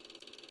on?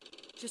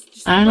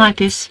 Just I don't wait. like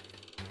this.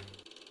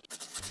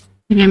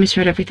 Maybe I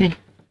misread everything.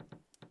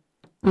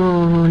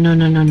 Oh, no,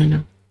 no, no, no,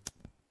 no.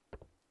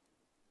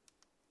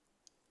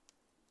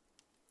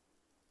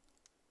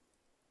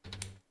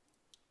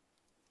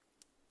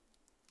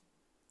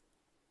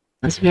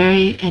 That's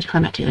very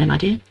anticlimactic then, my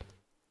dear.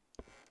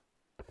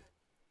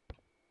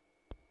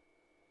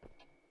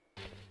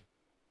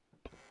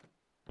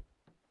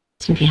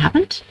 Something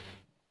happened?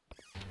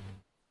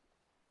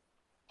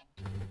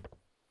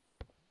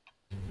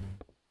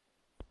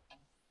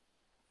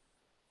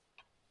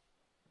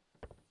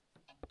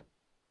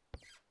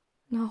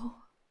 No.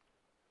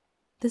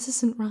 This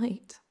isn't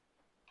right.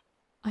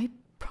 I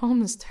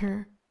promised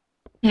her.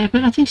 Yeah,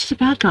 but I think she's a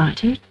bad guy,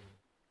 dude.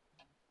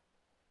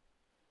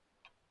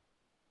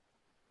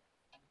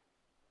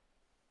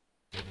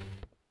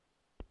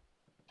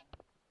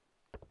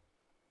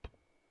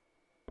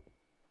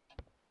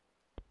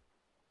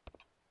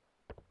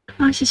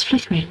 Why is this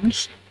flickering?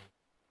 What's...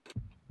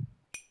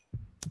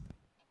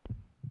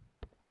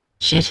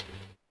 Shit.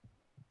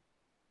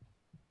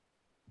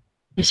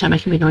 You start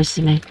making weird noises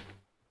in me.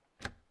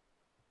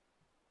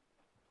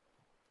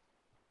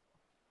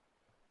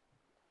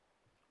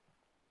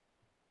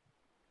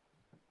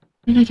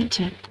 Where did I get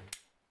to? I'm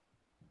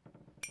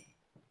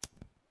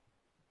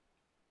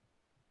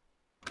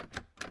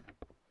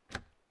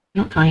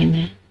not going in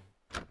there.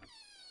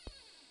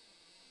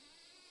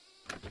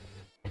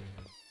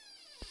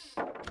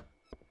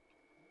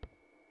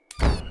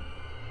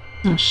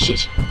 Oh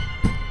shit.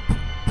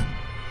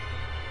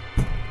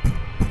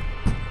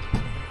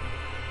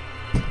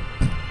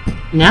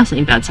 Now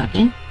something bad's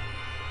happening.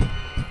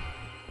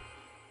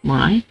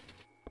 Why?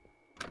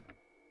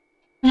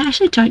 I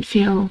actually don't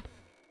feel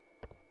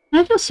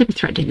super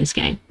threatened in this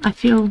game. I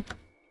feel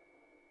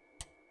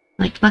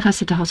like I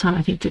said the whole time,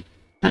 I think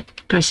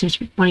that ghost seems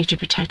to be wanting to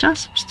protect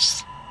us.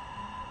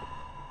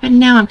 But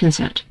now I'm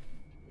concerned.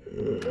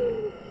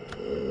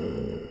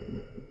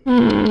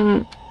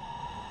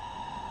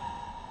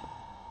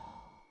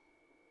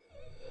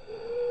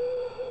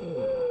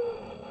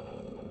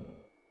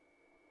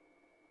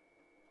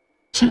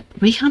 So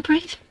we can't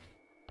breathe?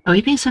 Are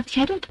we being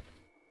suffocated?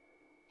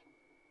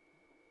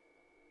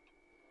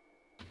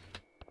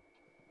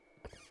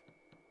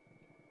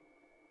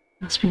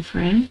 Gasping for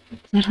air?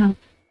 Is that how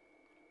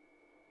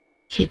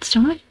kids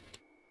die?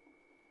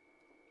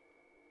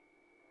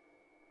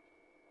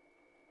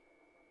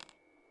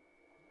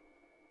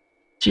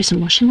 Do some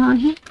washing while I'm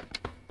here?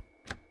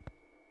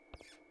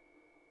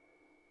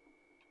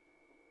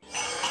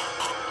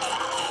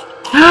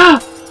 Ah!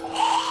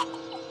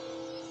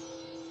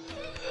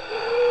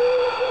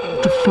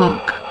 What the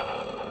fuck?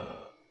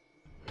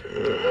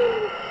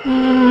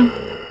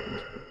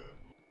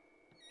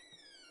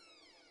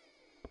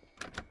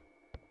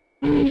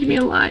 Give me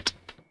a light.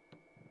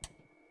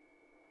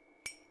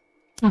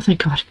 Oh,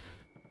 thank God.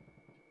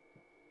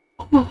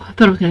 Oh, I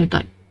thought I was going to,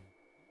 like...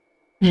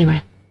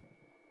 Anyway.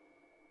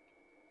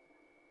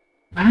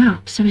 Wow,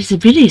 so he's a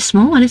really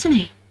small one, isn't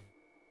he?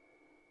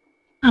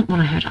 Don't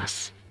want to hurt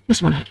us. He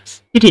doesn't want to hurt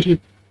us. He did, he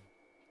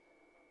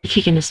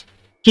kicking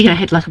our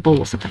head like a ball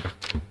or something.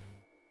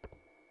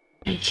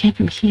 Okay, he came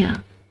from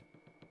here.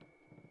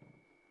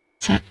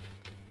 Is that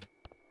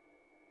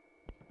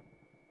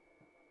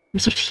some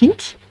sort of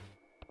hint?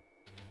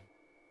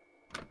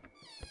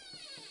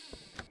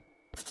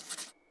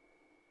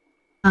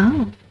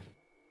 Oh.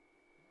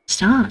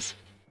 Stars.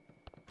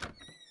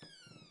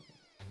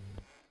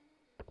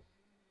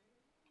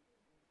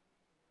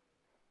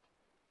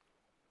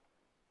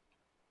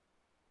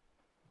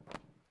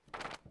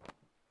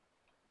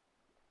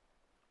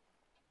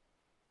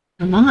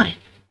 Oh my.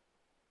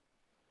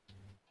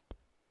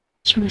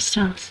 Strawberry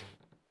stars.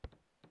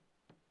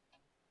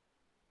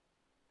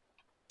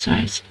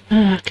 Sorry, it's...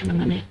 come on,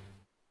 let me...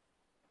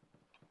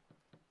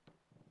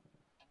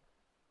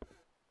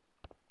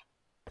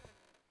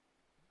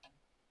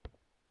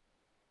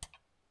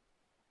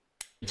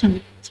 Turn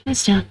the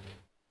space down.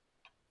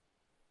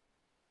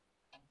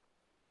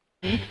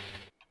 Okay.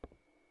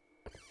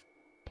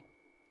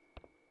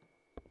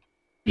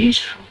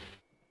 Beautiful.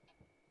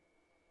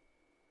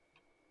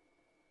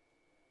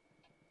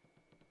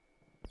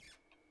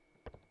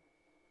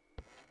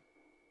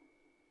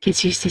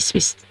 Kids use this to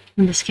be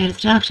when they're scared of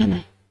the dark, don't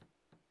they?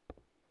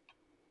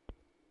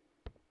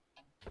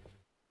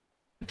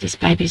 These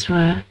babies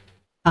were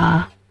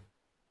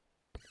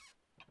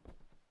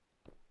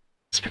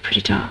it's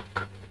pretty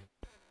dark.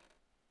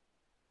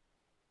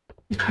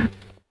 Okay.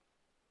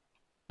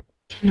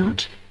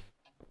 Cannot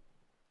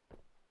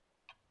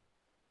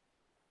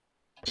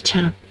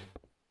turn on.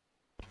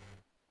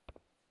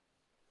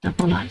 No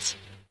more lights.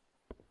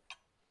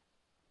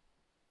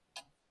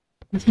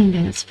 I think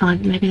that's fine,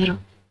 but maybe that'll...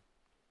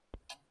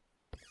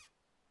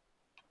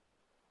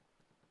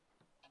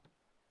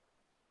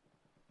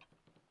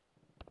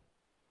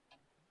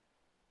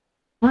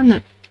 One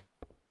that...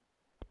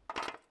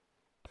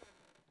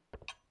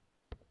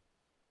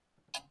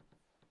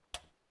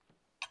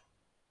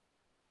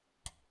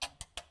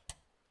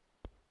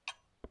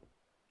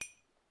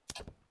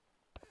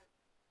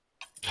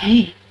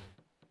 Hey.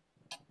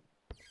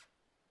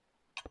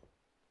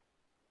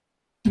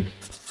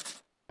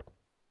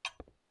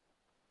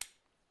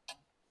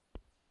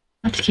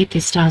 Like to keep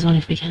these stars on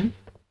if we can.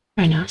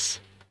 Very nice.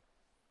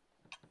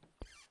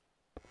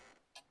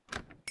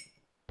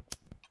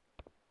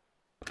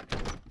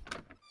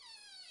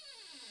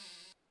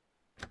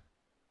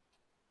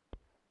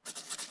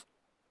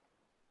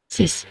 What's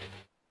this?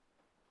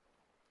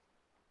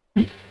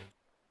 Right.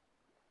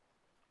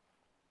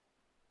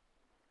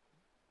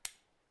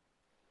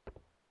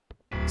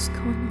 What's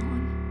going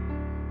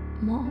on?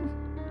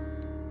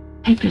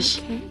 Mom? Papers.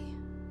 Okay.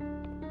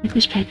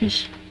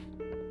 Papers.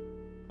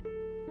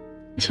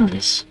 What's all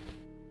this?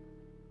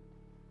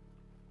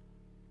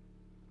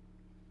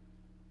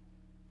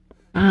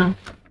 Wow.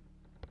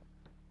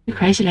 You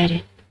crazy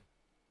lady.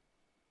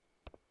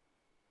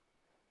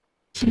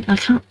 See, I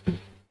can't... I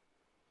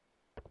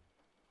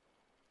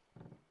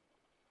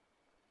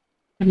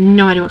have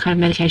no idea what kind of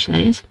medication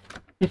that is.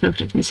 If I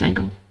looked at it from this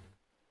angle.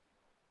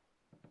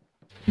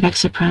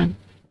 Vexapran.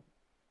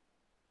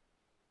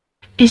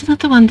 Isn't that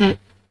the one that...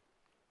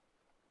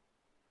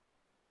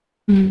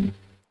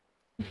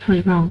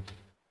 probably wrong.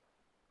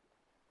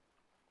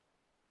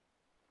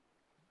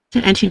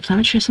 Is it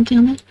anti-inflammatory or something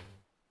on there? Is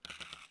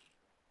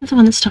that the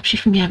one that stops you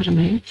from being able to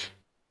move?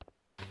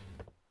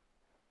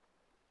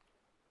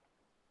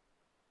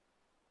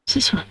 What's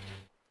this one?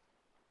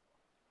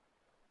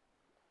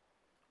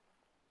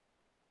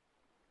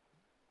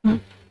 Oh.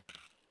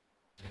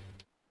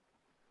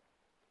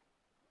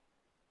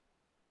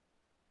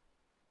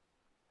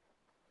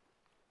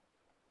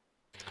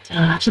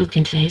 I'll have to look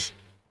into these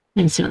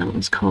and see what that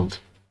one's called.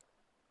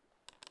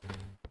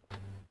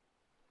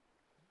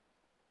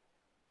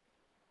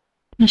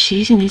 Is she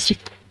using these to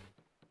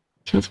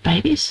kill the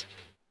babies?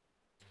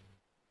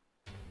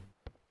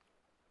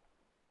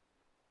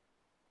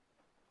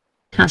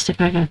 Can't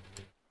step over a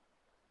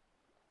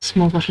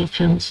small bottle of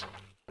pills.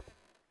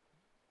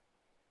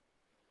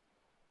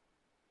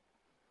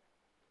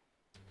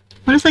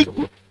 What is like...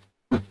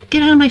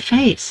 Get out of my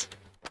face!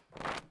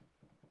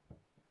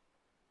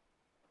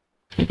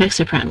 Okay,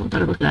 Vexapran, we've got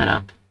to look that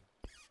up.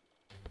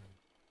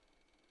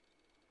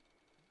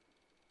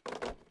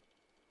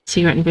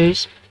 Cigarette and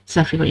booze.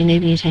 Exactly what you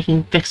need when you're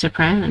taking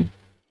Vexapran and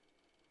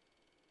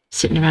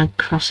sitting around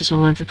crosses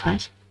all over the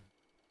place.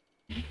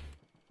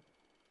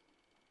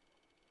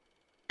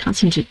 Can't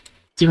seem to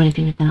do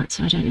anything with that,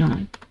 so I don't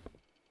know.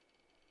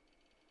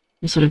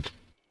 I'm sort of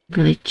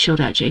really chilled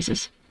out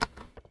Jesus.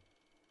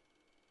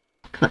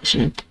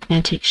 Collection of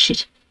antique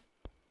shit.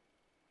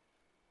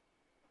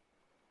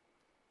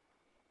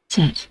 That's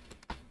it.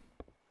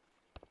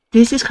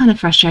 This is kind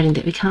of frustrating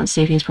that we can't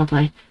see things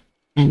properly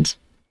and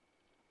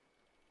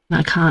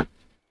I can't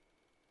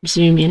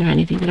zoom in or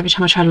anything, but every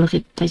time I try to look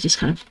at they just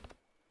kind of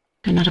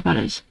go nutter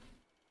butters.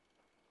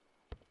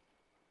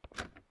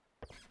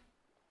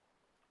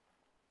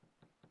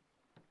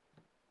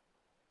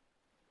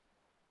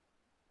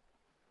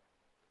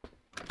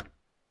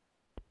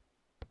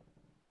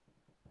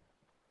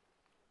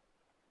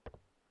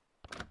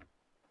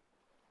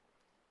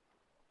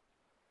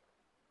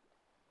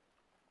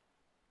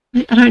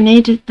 I don't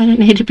need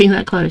to be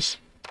that close.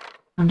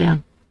 Calm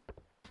down.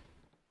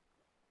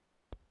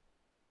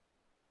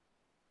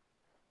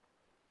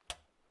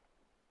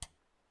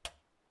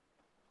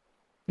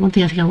 One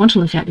thing I think I want to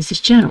look at is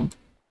this journal.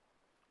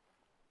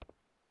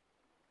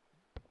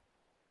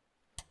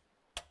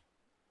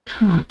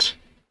 Can't.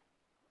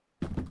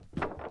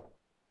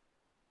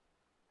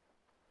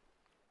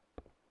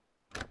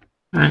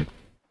 Right.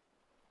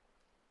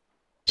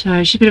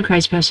 So she's been a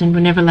crazy person.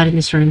 We're never allowed in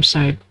this room,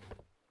 so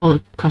all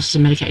the crosses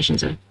and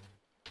medications are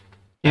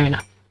fair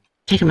enough.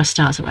 Taking my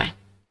stars away.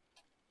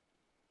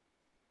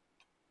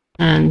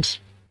 And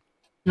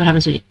what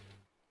happens when you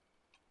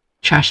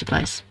trash the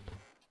place?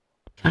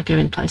 Can't go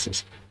in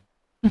places.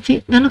 I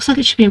think that looks like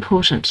it should be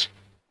important.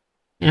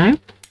 You know?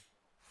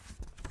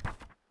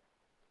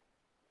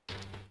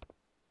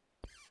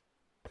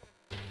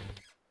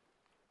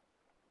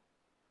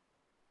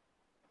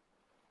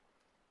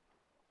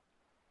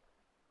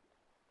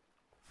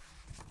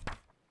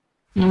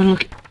 I want to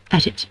look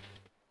at it.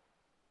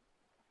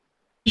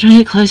 Trying to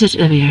get closer to...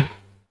 There we go.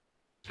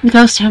 The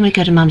girls tell me to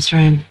go to Mum's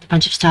room. A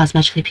bunch of stars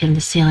magically appeared on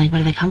the ceiling.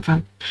 Where do they come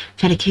from?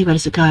 Found a key. Where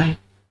does it go?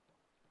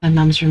 Found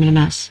Mum's room in a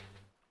mess.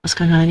 What's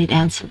going on? I need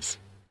answers.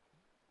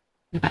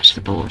 Go back to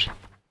the board.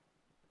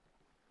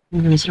 The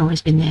room hasn't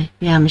always been there.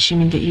 Yeah, I'm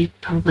assuming that you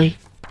probably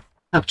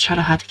helped try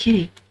to hide the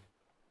kitty.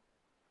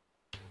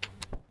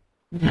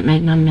 That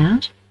made Mum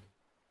mad?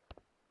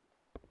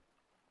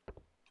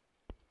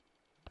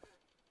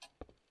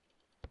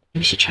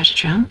 Maybe she tried to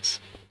drown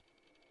us?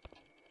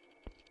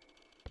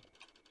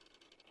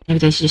 Maybe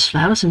those are just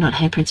flowers and not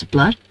handprints of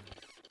blood?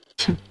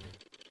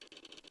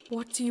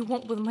 What do you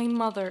want with my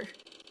mother?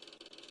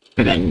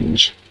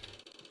 Revenge.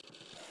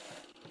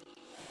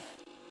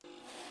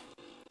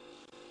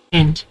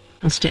 End.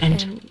 Wants to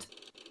end. End.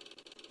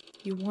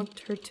 You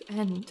want her to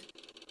end.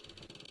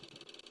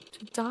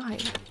 To die.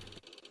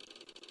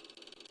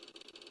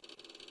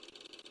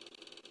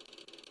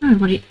 Oh,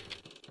 what do you...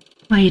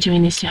 Why are you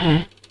doing this to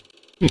her?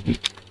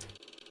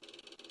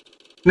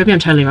 Maybe I'm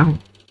totally wrong.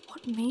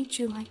 What made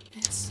you like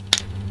this?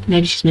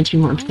 Maybe she's meant to be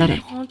more Why are you empathetic.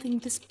 haunting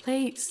this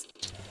place?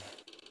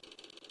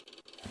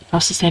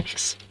 Process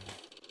epics.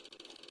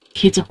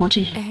 Kids are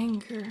haunting her.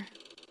 Anger.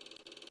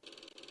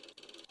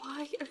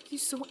 Why are you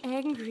so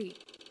angry?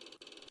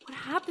 What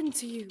happened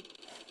to you?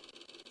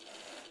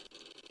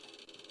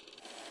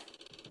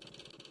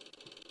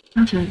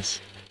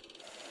 Others.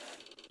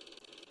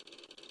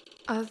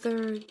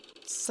 Other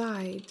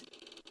side.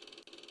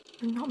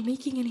 You're not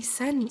making any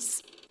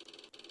sense.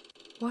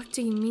 What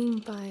do you mean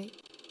by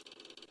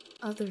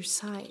other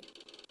side?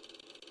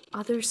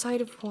 Other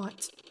side of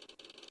what?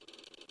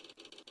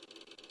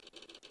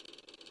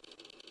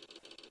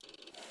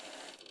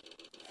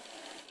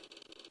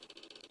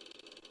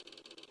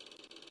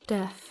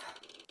 Death.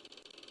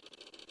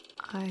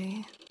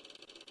 I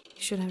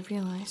should have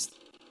realized.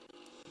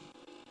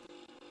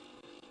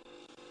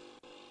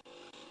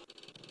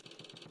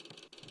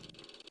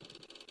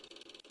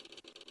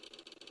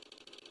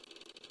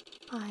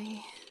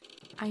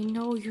 I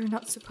know you're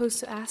not supposed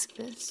to ask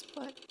this,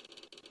 but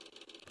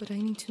I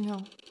need to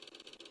know.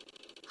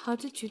 How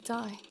did you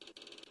die?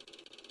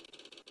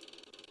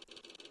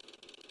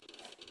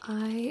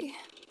 I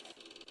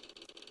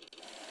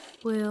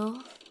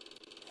will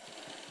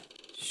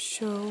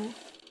show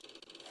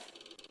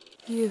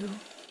you.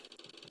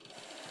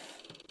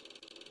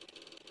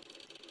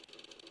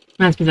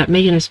 Reminds me of that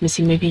Megan was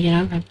missing movie, you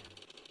know.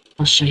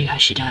 I'll show you how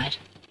she died.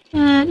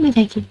 No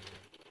thank you.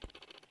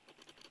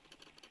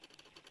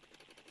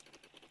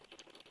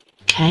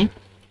 Okay.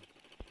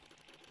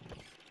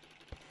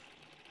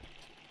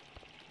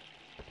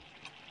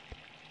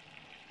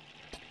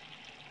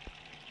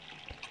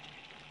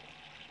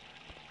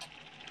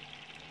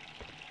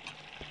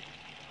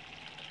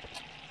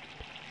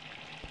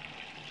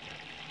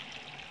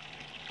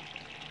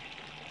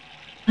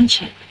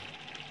 Punch it.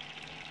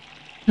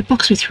 The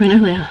box we threw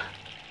in earlier.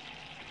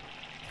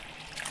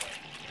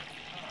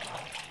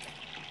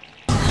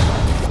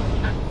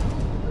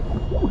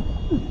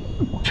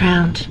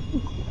 Drowned.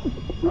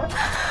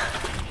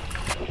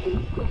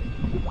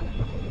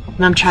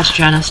 Mum tried to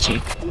drown us too.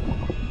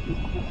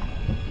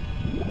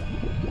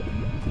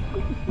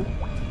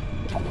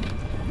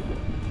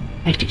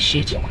 Hectic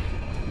shit. Are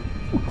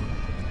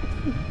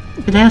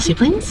they our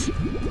siblings?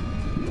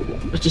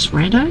 Or just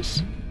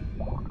randos?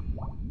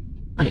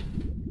 Like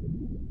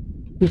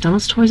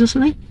McDonald's toys or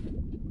something?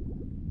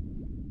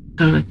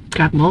 Gotta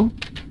grab them all?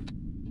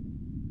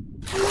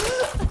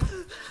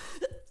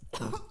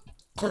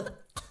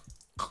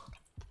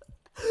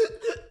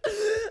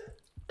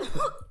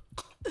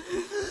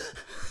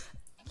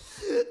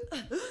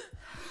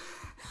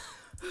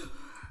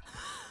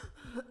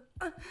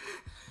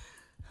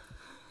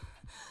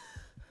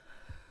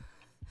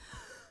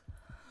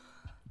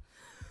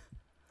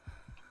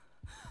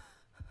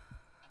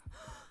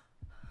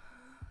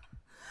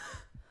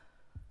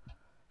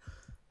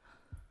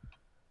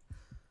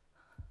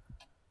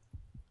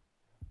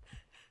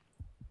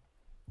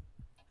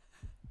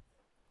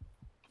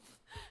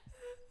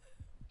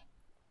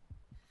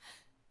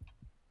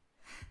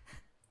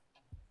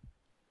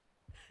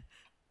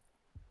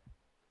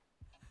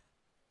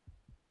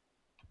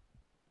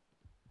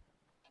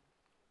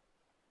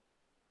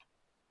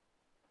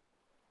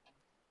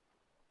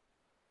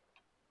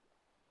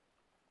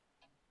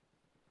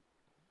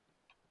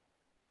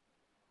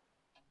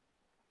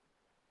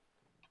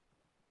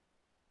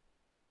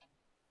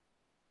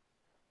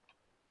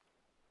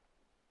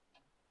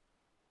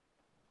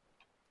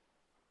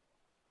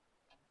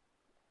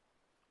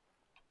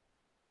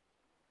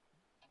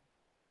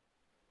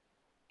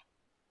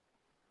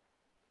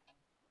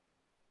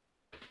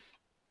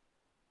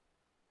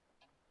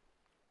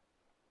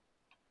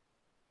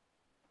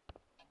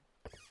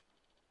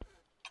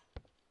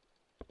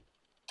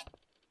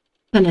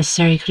 Not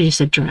necessary, could have just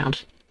said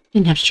drowned.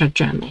 Didn't have to try to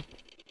drown me.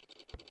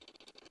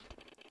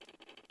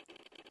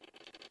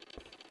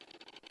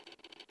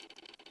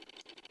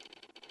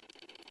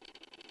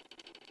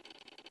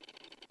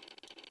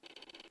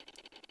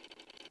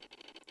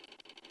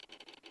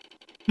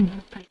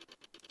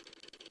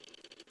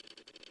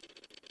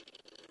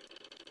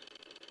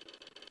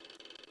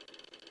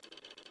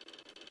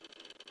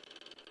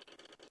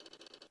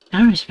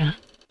 Arrow's found.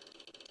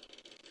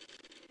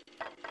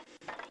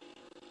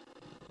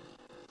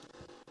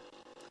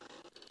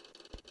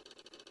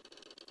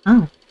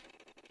 Oh.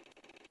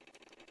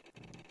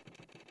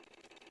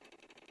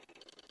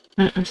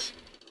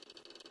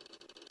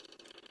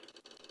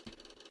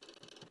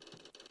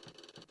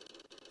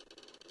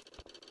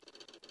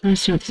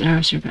 Let's see what these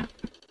arrows are about.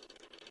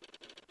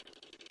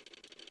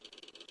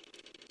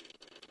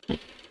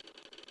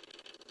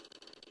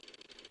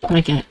 What do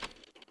I get?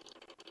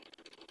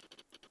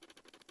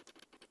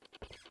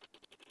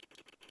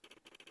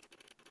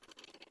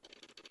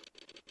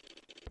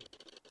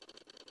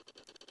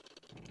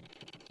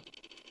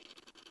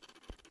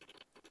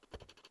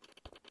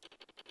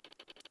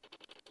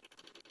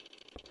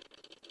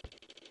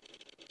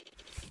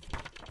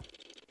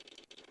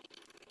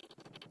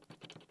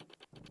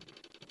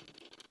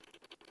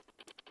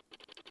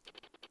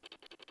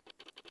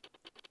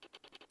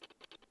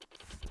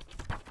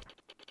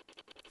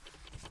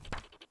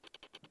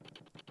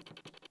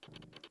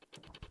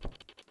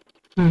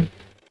 Hmm.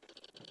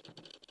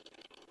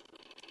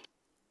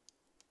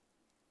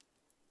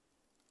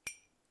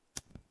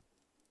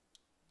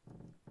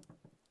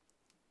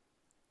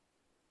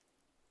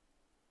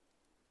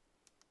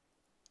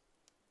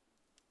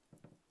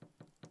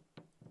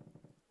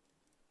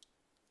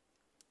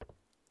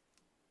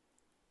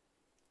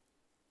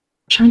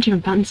 Trying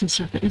different buttons and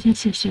stuff, but nothing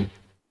seems to.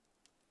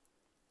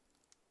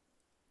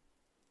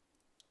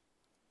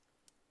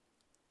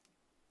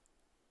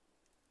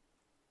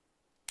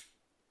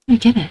 I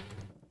get it.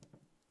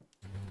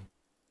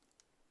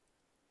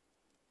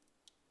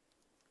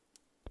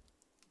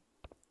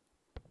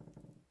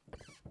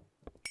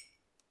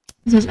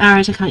 There's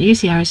arrows, I can't use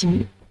the arrows,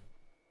 and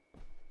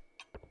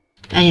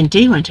A and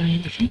D won't do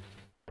anything.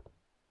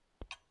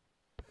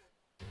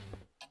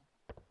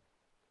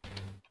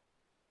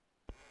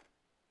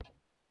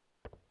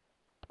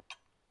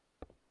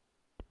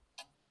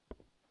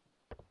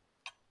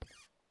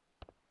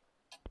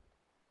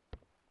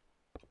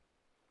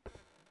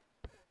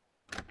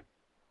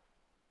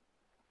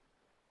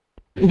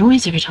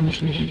 Noise every time I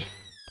come in here.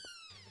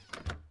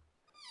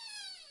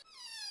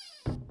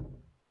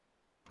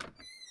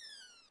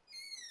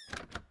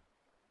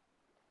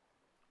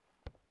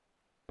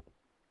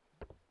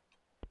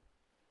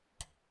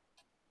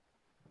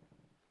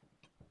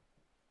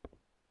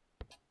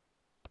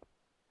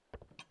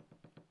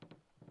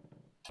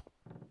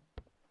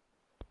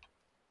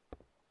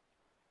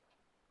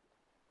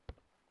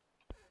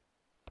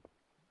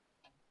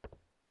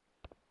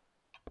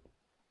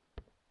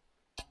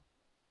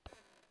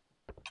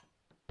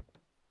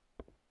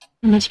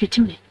 I must be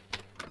doing it.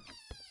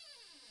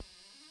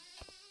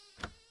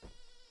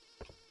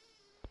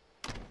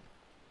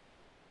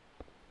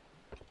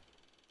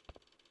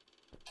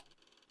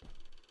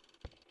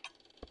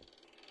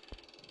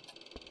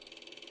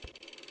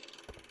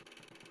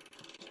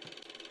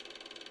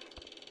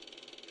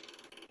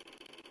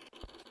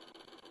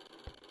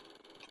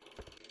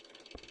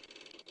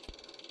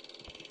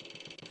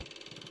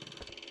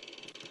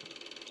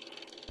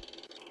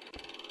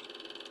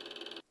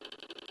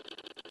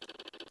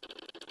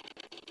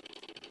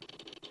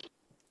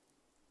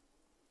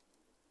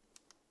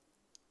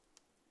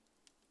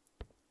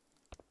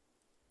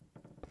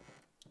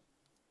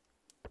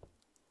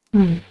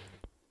 Hmm.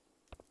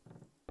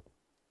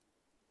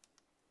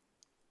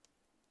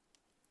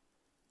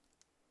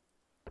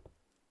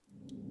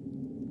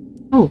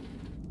 Oh.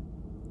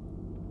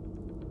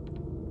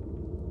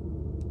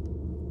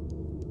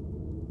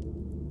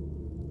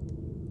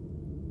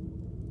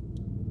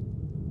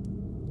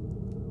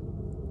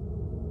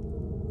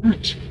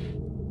 Right.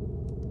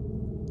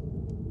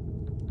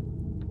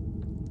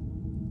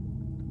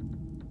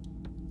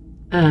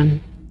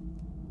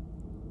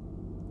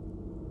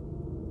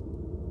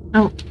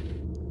 Oh.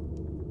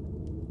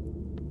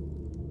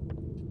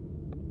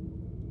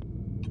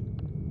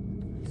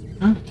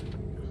 Oh.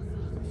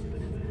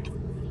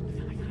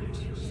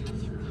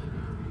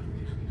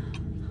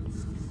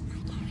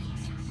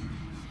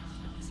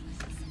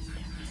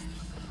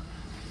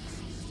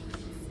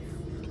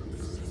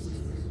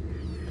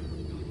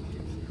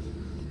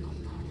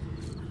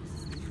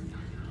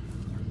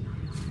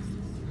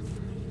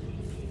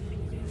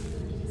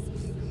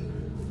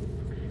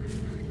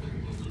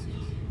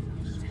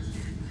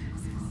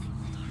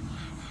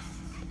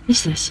 What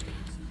is this?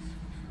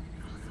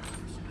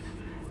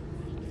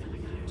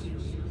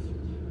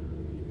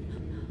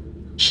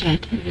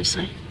 Shed,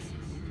 obviously.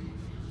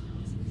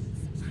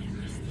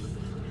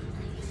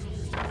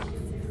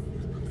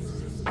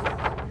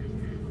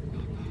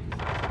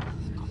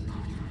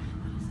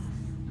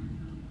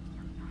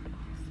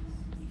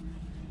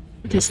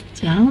 Put this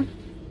down?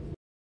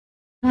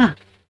 Ah,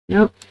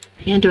 nope.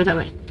 I can't do it that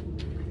way.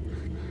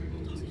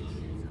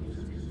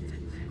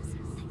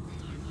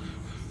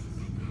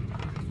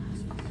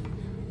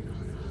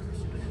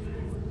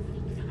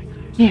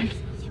 Here.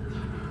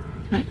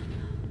 Right.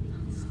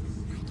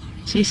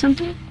 See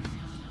something?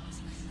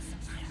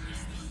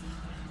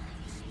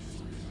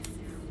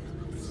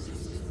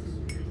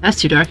 That's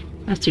too dark.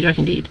 That's too dark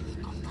indeed.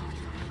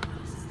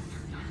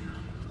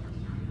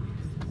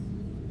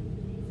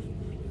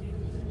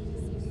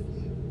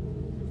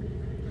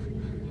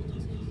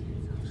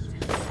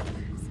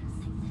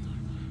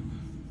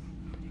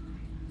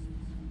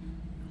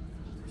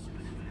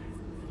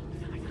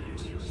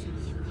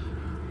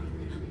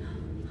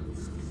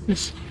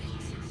 Yes.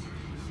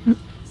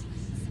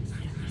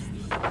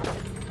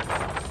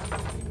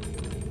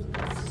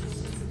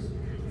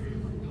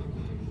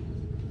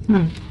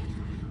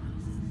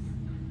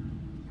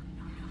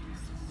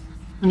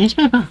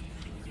 Newspaper.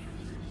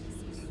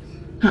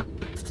 Huh. Oh,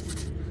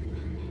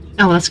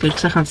 well, that's good,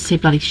 because I can't see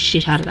bloody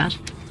shit out of that.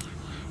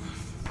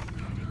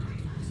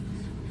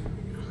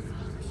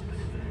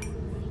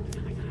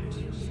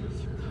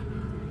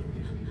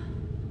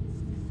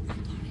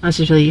 This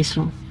is really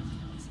useful.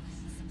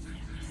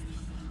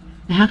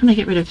 Now, how can I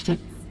get rid of the...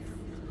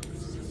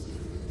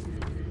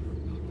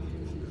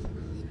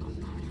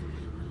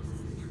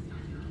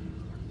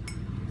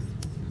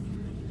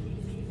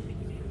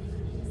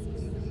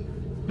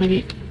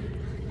 Maybe...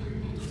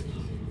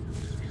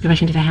 Go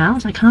back into the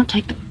house? I can't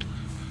take the...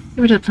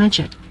 Get rid of the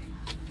planchette.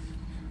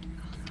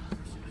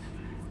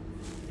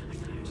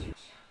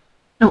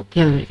 Oh,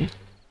 yeah, there we go.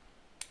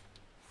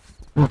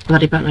 What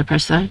bloody button I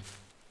press though?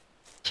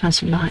 Find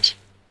some light.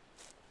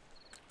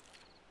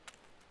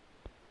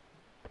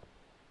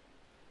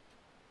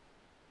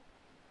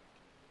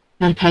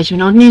 Found a page of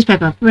an old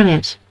newspaper.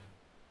 Brilliant.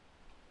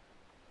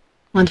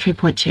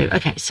 13.2.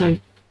 Okay, so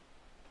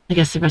I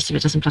guess the rest of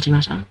it doesn't bloody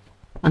matter.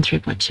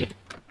 13.2.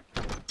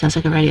 Sounds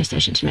like a radio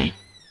station to me.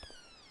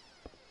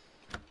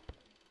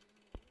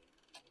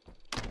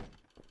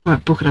 Or a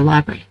book at a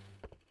library.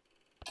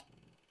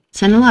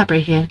 Send a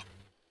library here.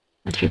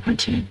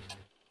 13.2.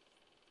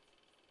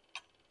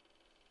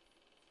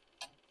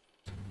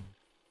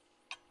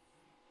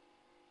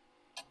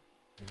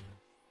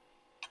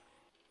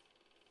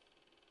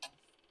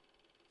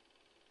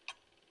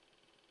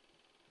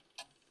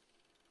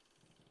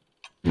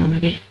 Or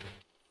maybe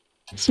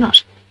it's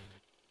not.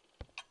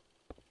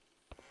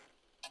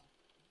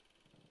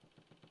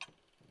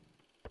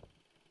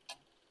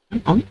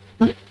 Oh,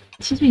 look, it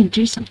says we can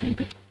do something,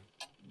 but...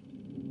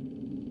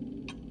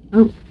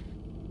 Oh.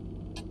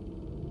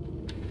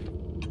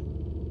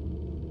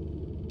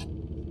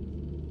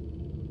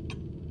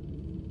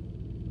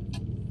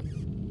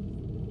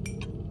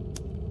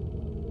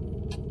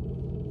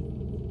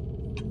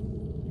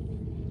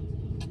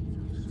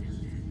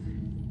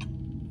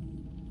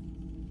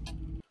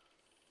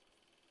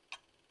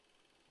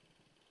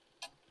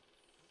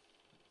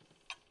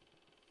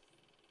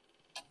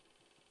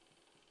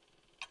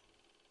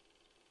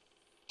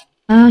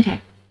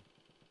 Okay.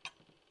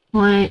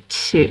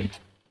 0.2.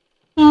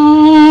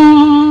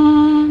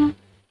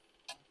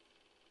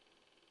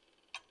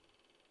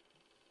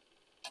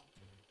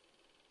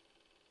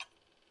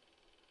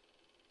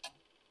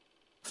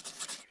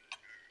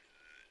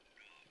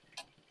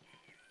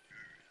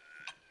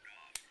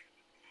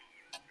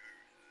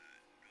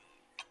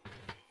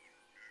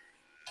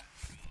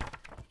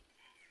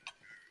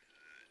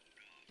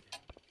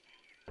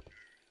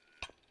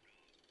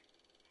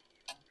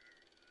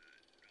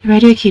 The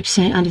radio keeps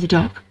saying under the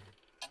dock.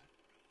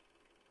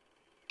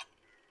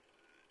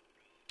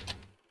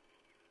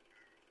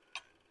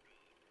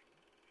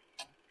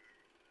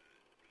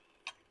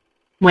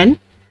 When?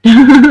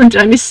 Did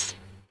I miss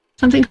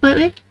something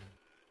completely?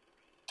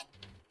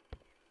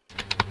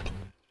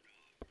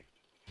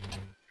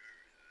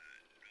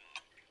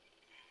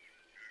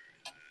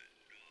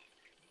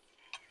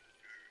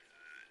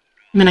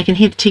 I mean, I can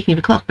hear the ticking of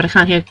the clock, but I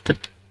can't hear the...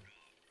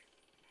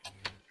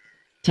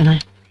 Don't know.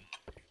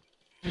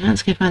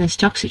 Let's go find this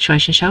dock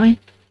situation, shall we?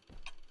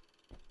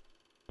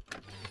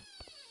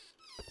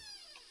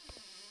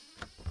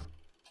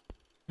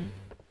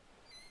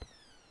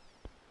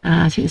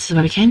 I think this is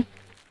where we came.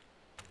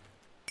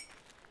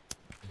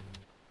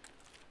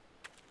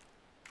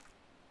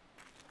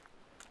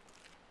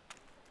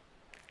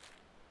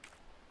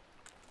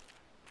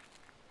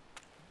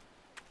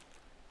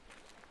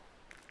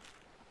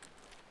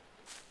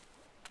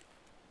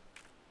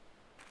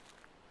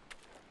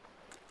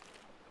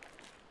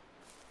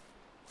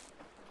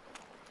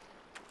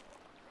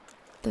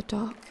 The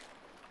dock.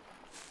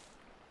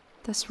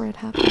 That's where it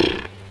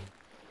happened.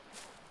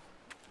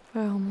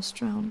 Where I almost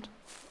drowned.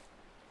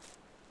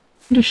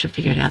 I just should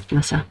figure it out,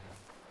 bless her.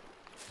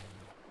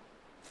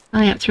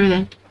 Oh, yeah, through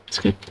there. It's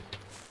good.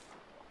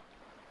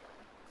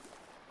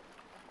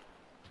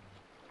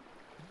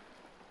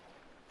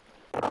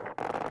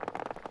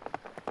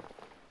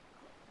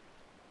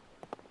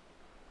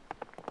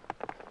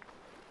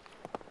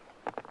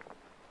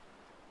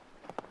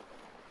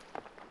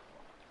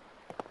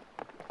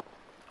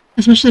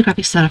 As much as the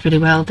graphics start off really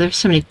well, there's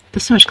so much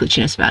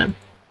glitchiness about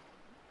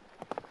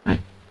them.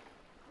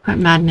 Quite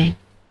maddening.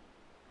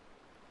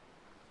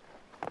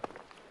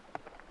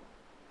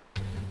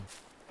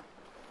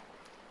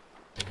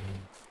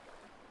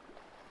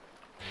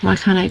 Why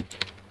can't I...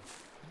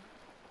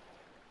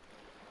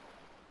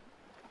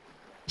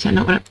 Is that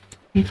not what I'm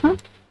looking for?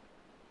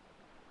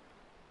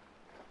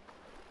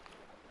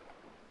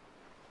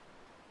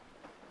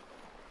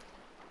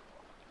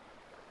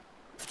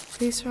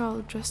 These are all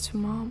addressed to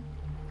Mom.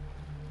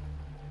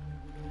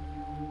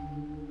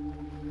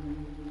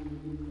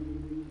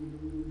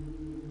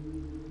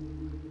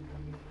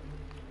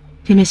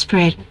 Dear Miss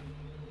Fred,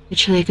 you're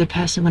truly a good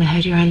person. When I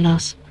heard your own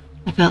loss,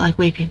 I felt like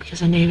weeping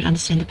because I knew you would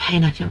understand the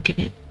pain I felt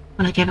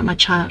when I gave up my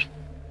child.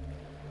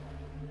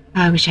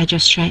 I wish I had your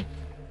strength.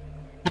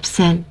 Perhaps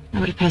then I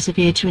would have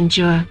persevered to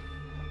endure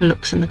the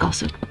looks and the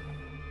gossip.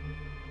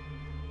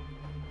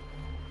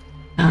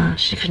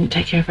 She couldn't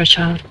take care of her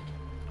child.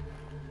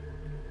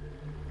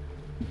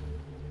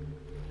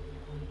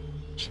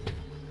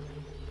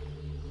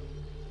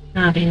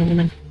 Being a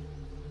woman.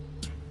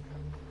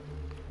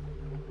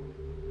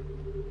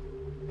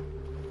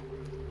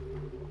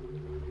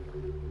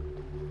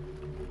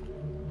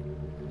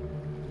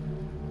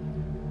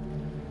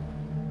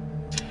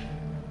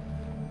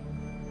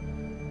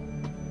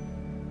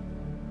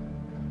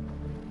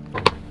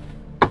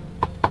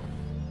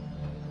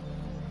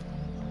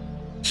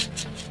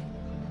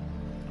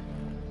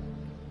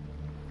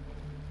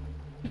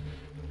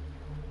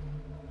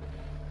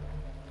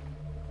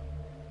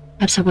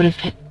 Perhaps I would have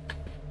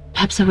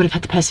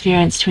had the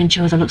perseverance to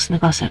endure the looks and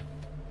the gossip.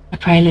 I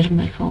pray, little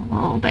Mikael,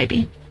 oh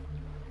baby,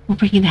 will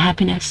bring you the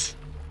happiness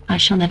I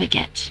shall never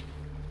get,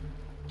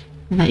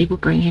 and that you will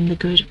bring him the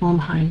good, warm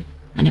home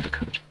I never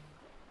could.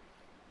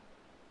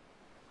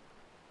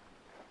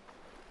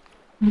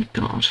 Oh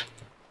God.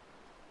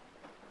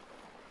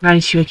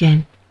 Writing to you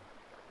again.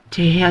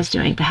 To hear how he's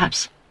doing,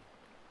 perhaps.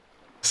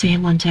 See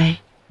him one day.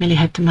 Merely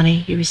hope the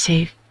money you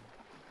receive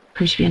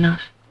proves to be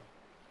enough.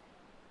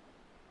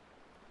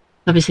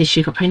 Obviously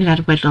she got pregnant out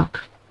of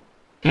wedlock.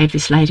 Gave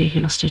this lady who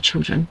lost her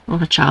children, or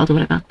her child or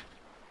whatever,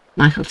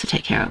 Mikael to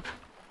take care of.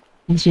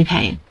 And he's been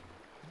paying.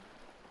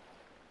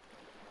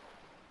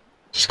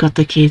 She's got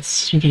the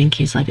kids, she's been getting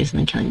kids like this and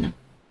then killing them.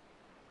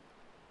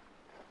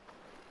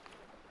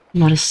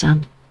 Modest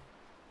son.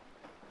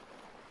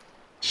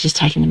 She's just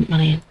taking the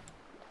money in.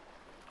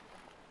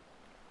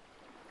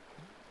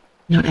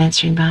 Not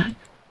answering back.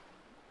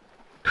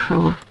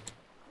 Cruel.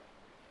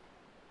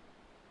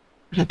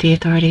 Without the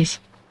authorities,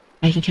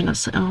 making cannot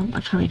say, oh,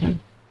 I can't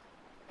even.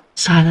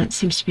 Silence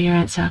seems to be your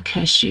answer.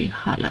 Curse you,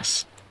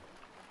 heartless.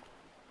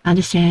 I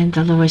understand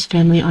the law is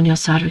firmly on your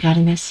side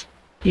regarding this.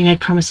 You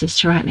made promises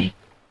to write me.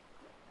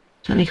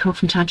 To let me call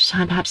from time to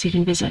time, perhaps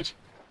even visit.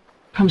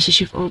 Promises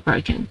you've all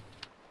broken.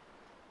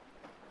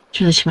 It's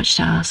really too much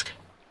to ask.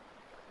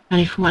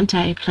 Only for one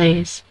day,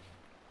 please.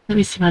 Let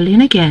me see my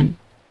Linn again.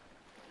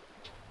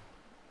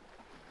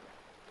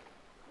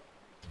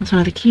 That's one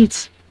of the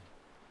kids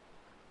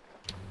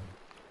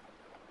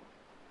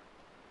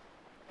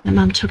that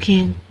Mum took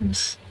in and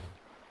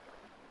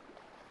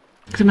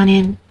took the money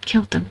and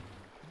killed them.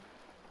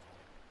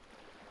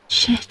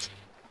 Shit.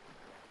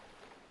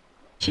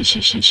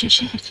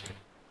 Shit.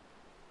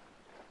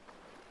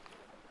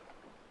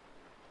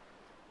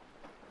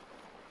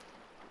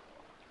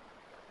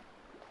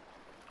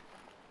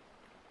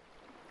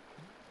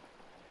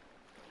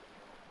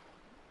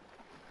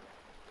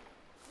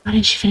 Why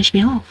didn't she finish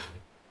me off?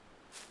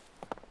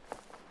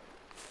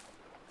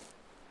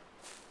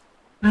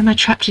 Why am I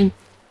trapped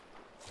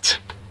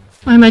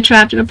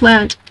in a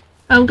plant?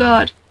 Oh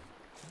God.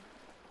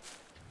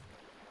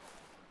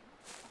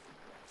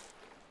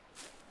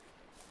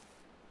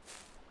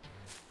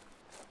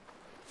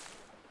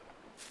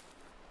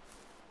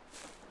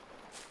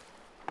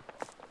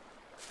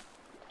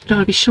 I don't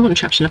want to be short and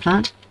trapped in a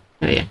plant.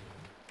 There we go.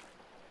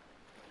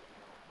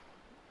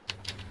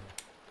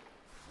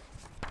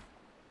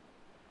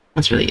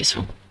 That's really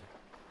useful.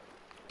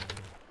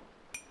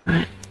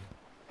 Right.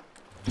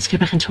 Let's go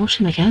back and talk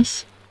to him, I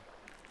guess.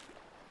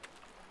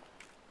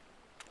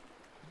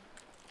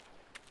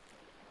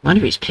 I wonder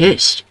if he's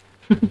pissed.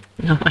 No,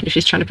 I wonder if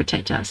he's trying to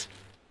protect us.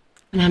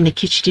 I know how many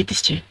kids she did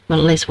this to. Well,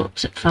 at least, what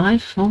was it,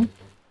 5, 4? I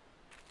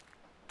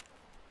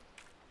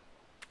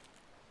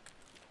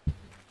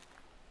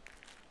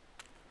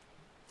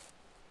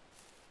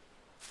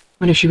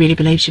wonder if she really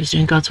believed she was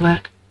doing God's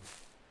work.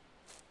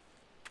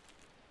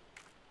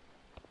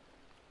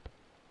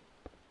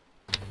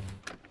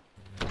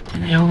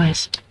 And they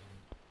always.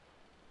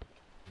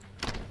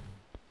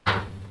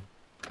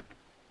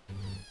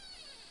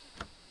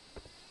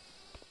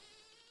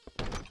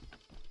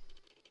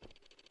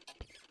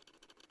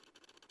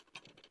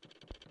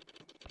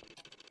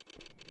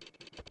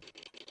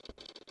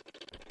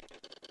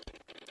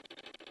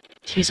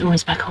 She was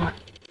always back on.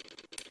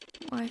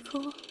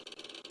 Mikael,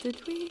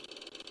 did we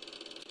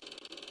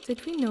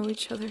know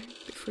each other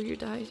before you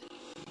died?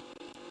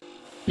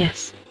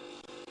 Yes.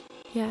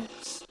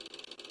 Yes.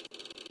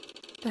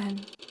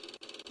 Then,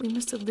 we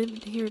must have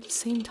lived here at the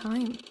same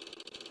time.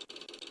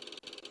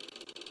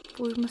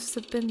 We must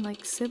have been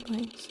like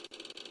siblings.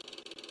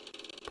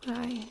 But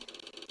I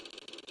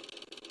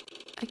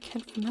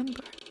can't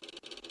remember.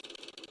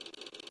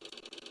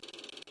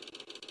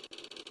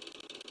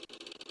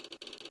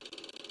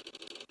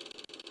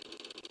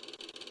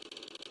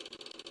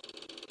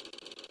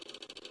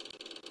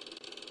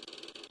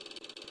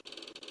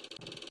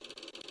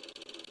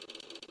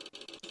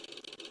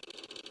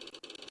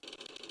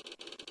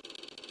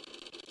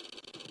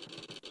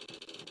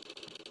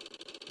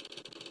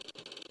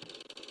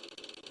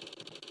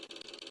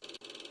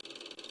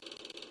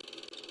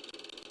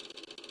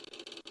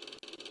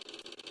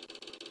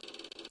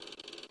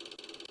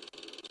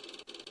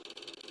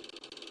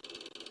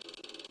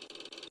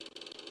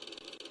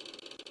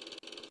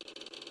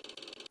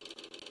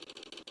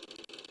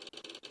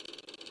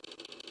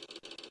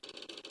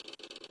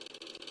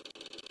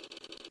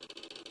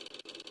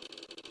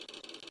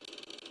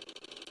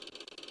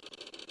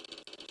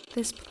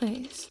 This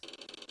place,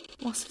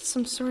 was it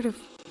some sort of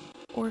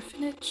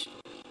orphanage?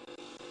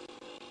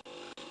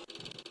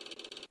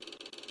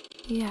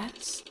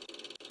 Yes.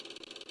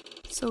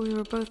 So we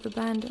were both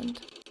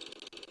abandoned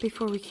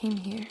before we came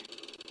here.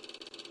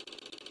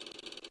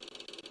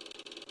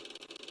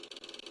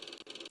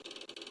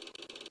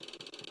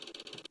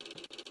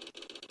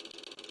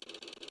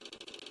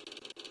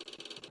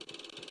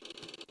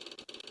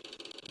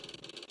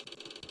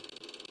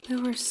 There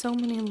were so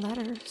many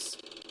letters.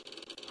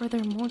 Were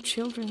there more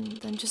children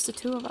than just the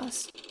two of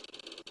us?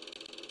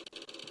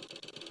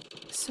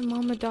 So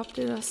Mom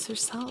adopted us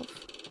herself.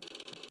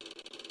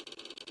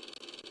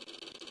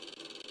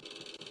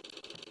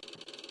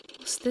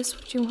 Was this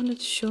what you wanted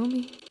to show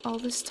me all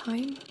this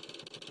time?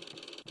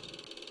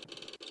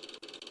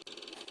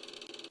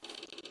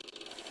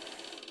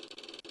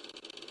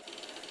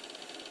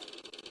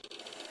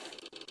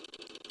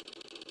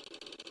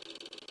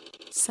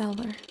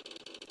 Cellar.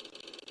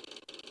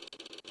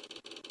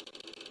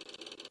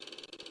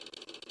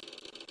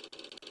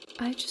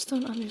 I just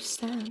don't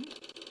understand.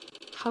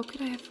 How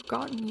could I have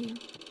forgotten you?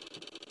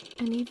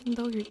 And even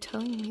though you're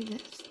telling me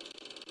this,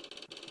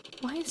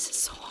 why is it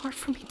so hard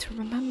for me to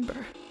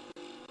remember?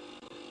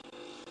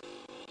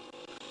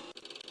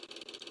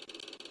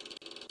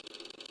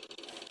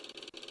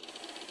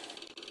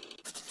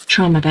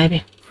 Trauma,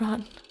 baby.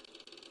 Run.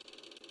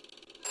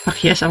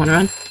 Fuck yes, I want to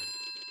run.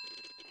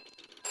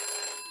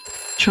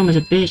 Trauma's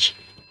a bitch.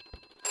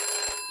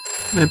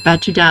 We're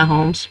about to die,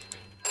 Holmes.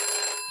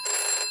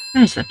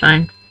 There's the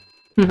phone.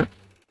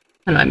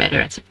 I know I met her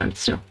at the phone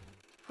still.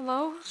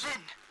 Hello?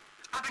 Linn,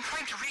 I've been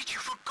trying to reach you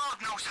for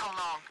God knows how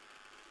long.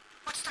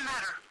 What's the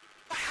matter?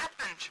 What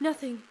happened?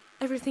 Nothing.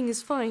 Everything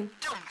is fine.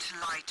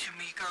 Don't lie to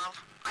me, girl.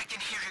 I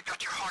can hear you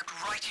got your heart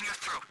right in your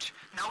throat.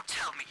 Now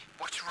tell me,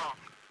 what's wrong?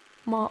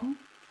 Mom?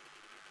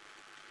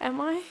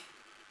 Am I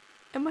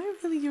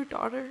really your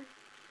daughter?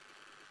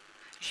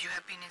 You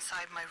have been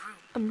inside my room.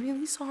 I'm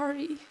really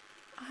sorry.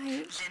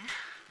 Linn,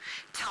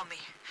 tell me,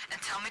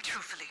 and tell me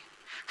truthfully.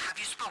 Have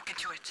you spoken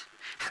to it?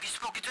 Have you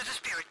spoken to the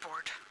spirit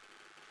board?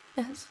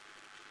 Yes,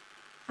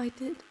 I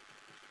did.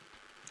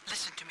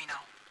 Listen to me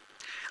now.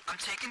 I'm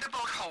taking the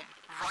boat home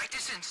right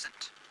this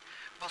instant.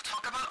 We'll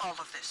talk about all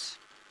of this.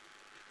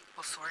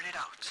 We'll sort it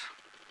out.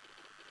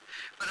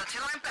 But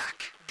until I'm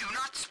back, do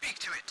not speak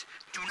to it.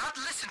 Do not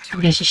listen to I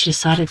it. guess she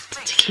decided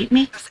to keep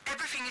me. It does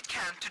everything it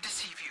can to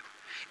deceive you.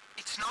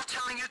 It's not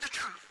telling you the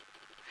truth.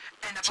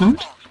 And It's above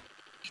not? all,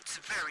 it's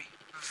very,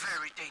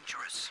 very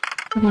dangerous.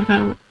 What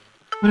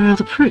about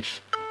the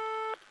proof?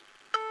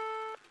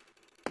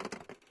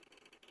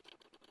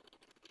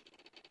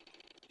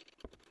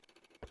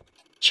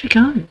 Should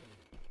we go?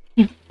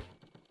 Yeah.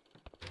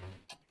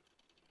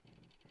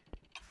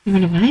 You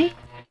run away?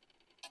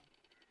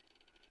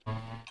 Go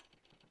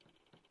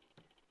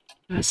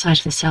outside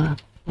of the cellar.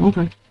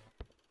 Open.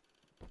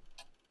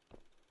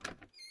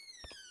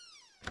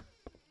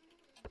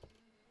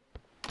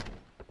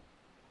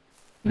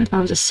 If I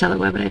was a cellar,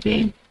 where would I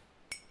be?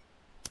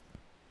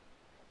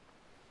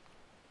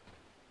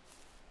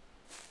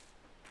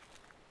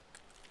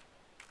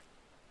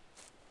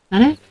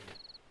 That it?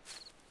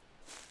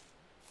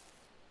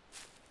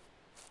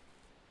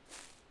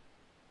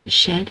 The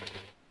shed.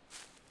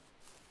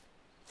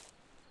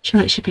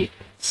 Surely it should be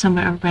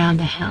somewhere around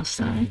the house,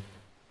 though.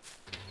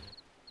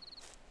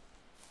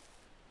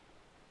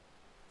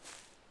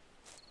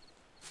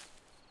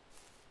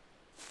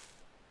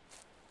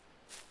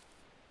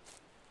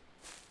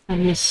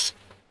 And this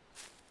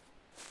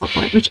plot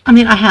point, which I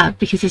mean I have,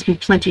 because there's been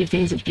plenty of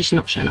things that have just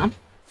not shown up.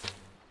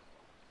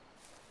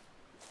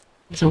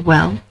 There's a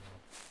well.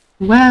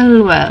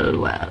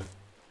 Well.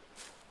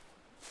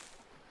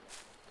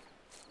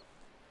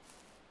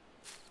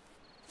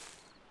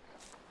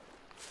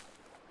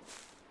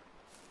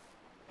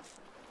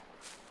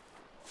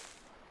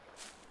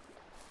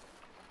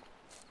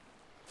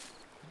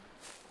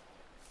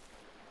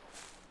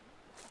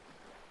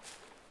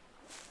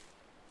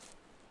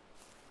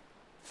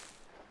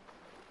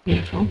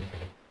 Beautiful.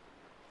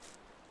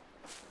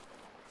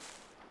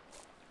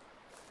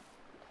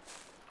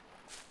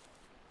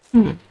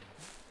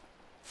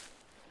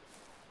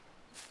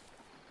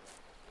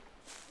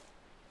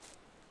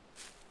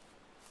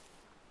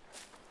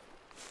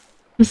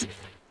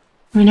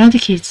 We know the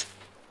kids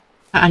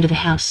are under the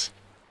house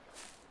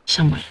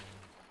somewhere.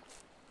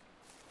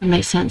 It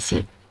makes sense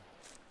that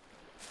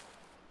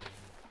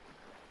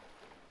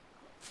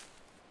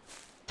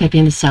they'd be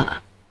in the cellar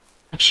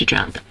if she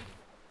drowned them.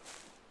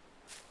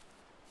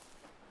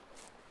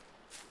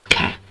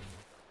 Okay. I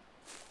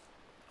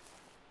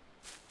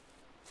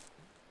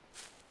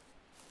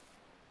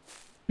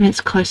mean,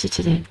 it's closer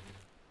to them.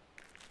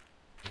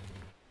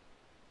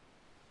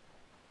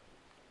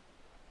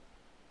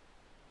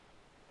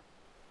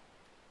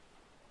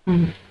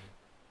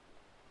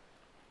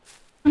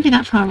 Won't be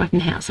that far away from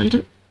the house.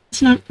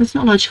 It's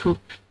not logical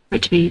for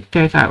it to be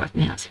very far away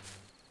from the house.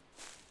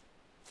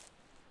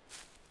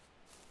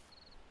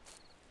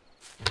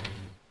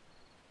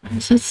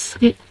 So let's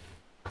get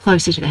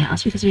closer to the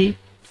house because we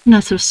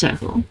nice little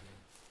circle.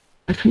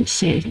 I couldn't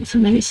see anything, so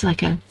maybe it's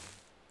like one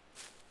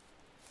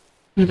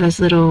of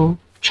those little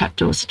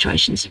trapdoor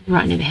situations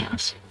right near the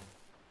house.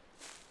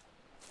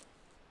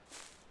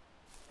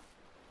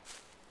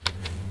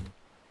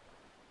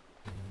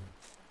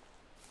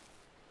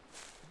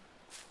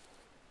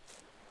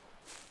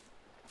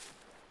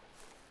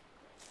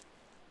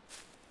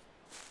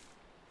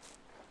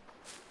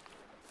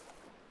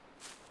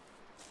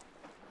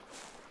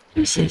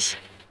 Who's this? Is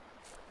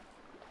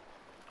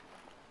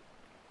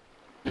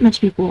it meant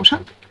to be water?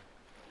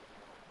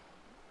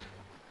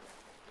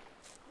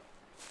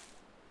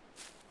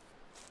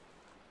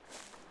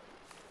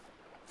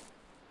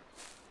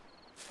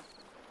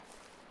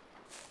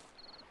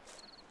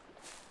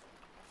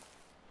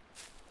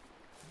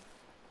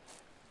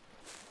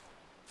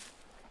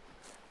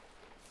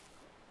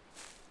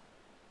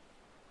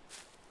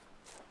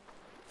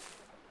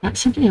 That's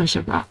something else,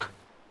 a rock.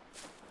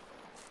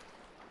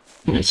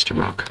 No, it's a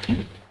rock.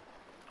 Okay.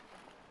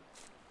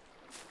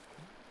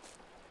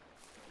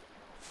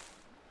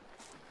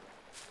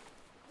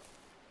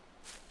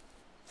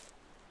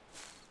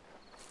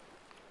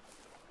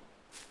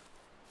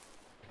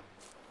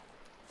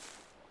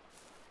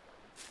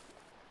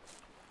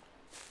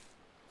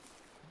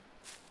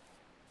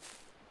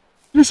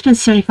 I spent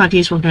 75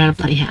 years walking around a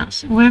bloody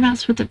house.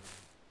 Whereabouts would the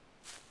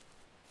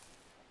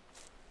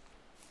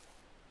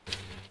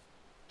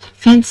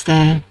fence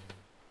there,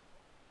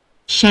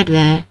 shed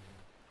there,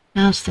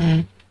 house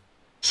there,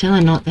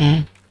 cellar not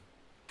there?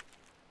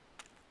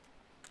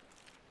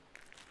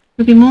 It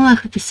would be more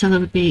likely the cellar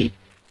would be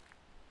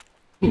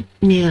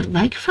near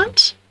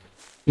lakefront?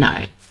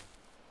 No.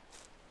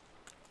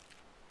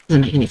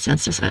 Doesn't make any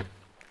sense, does it?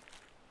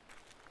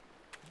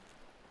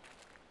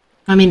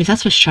 I mean, if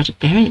that's what's trying to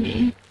bury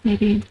me,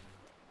 maybe...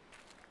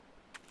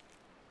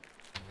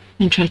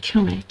 and try to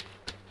kill me.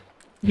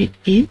 Maybe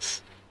it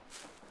is?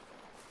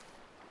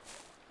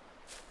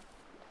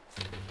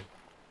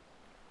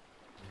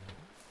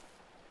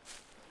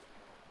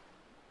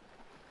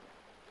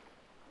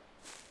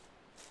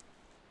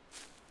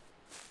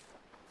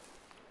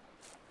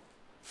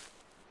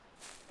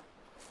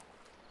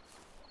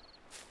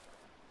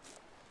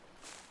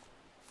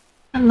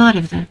 A lot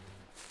of them.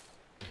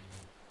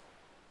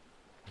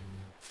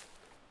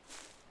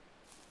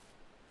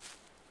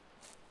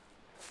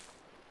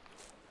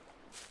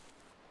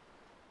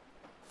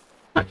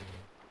 What?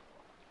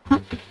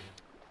 What?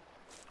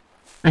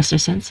 Makes no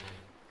sense.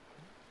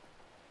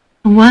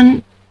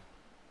 One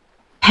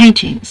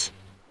paintings.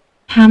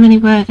 How many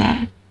were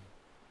there?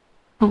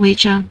 For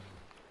Ouija?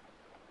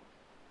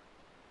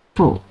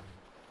 4.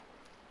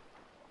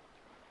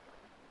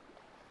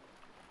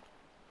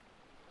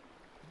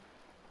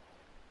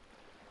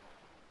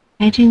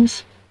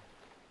 Paintings?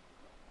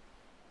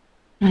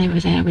 How many were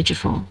there? Ouija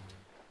 4.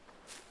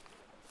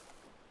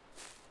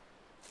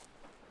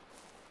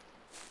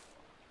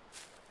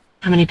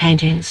 How many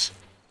paintings?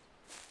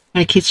 How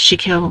many kids did she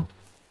kill?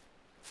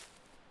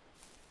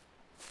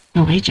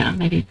 No, Ouija,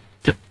 maybe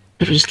it'll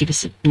just give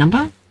us a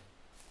number?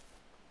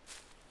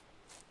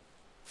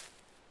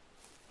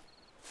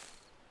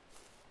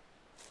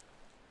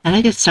 And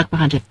I get stuck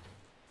behind a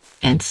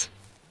fence.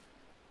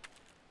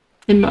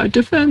 In my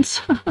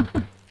defense.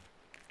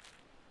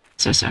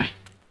 So sorry.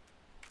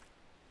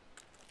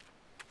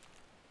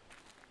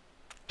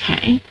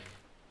 Okay.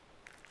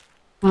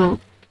 Well,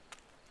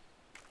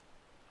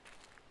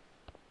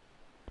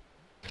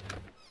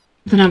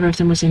 the number of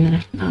them was in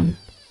there.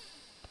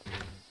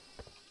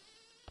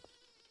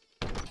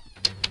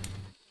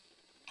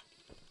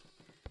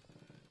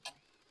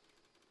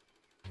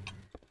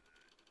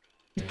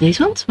 These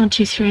ones? 1,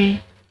 2,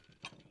 3.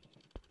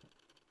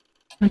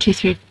 1, 2,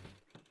 3,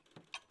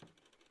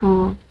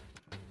 4,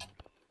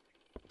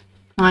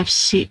 5,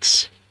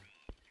 6.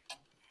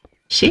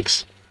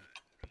 6?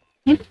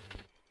 Yep.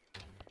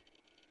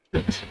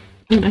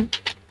 Anyway.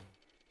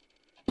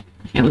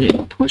 Okay, we'll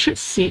do portrait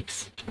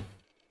 6.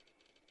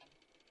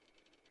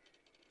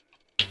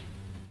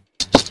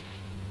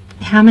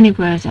 How many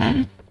were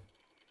there?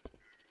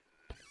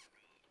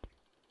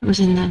 It was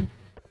in the...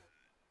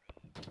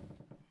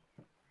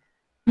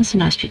 That's a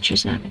nice picture,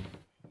 isn't it?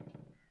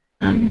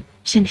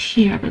 It's in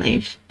here, I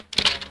believe.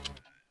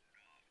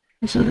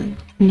 Those are the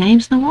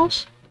names on the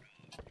walls.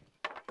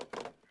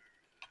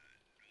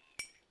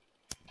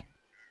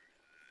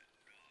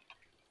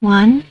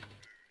 One,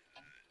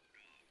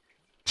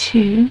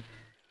 2,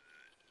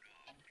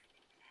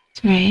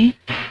 3.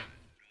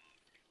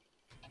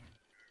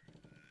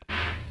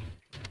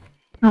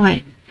 Oh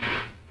wait.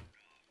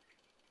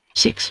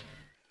 6.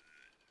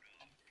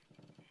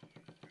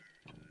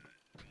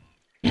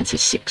 Answer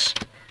 6.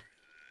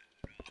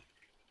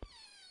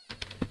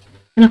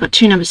 And I've got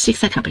 2 numbers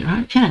 6, that can't be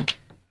right, can it?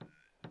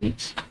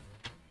 6.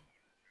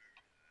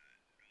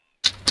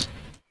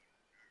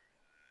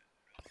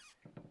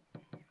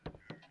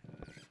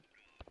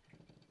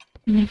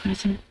 And then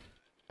present.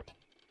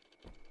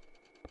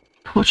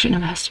 Portrait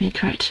number has to be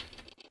correct.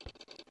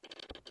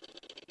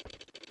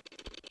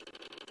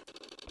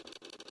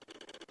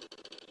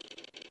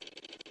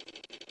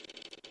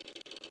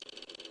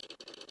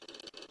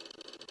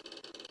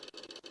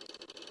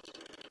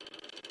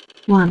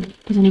 One.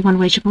 There's only one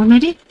Ouija board,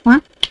 maybe?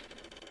 1?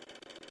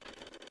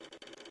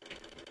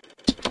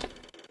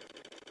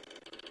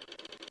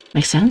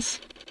 Makes sense.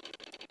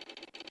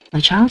 My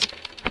child.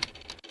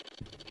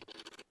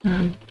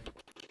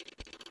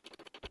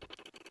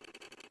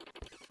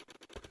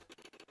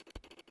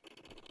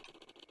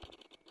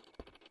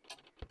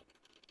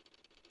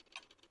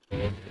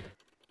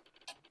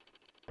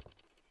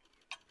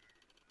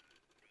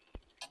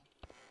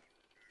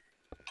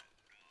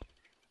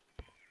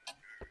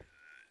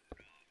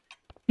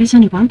 There's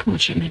only one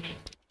portrait, maybe.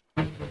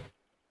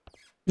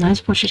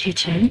 Nice portrait here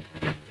too.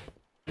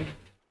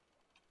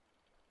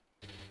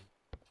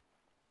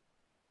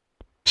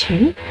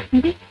 2,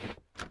 maybe?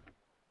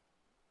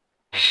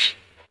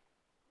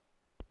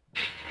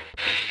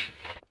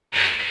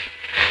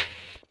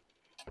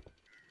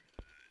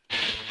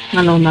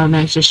 My lawnmower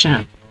man's just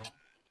shown up.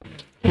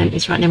 And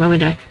it's right near my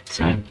window,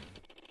 so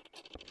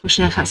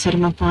fortunately I can't set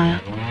him on fire.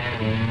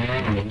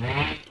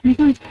 Let me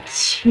go with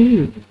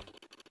 2.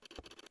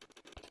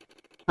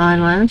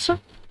 Final answer.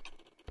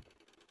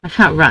 I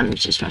can't run,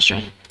 which is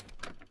frustrating.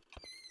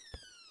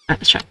 Alright,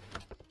 let's try.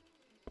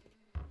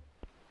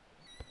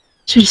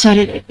 So we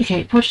decided,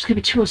 okay, portrait's gonna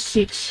be 2 or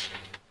 6,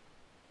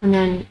 and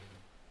then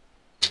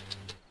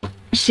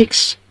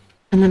 6,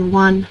 and then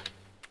 1.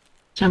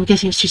 So I'm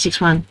guessing it's 2, 6,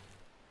 1,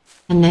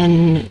 and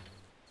then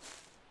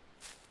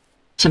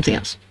something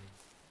else.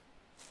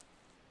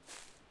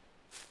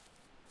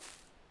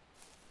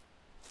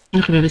 I'm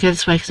not gonna be able to go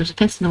this way because there's a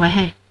fence in the way.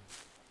 Hey,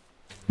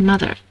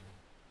 mother.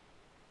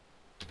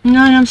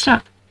 No, I'm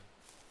stuck.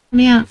 Let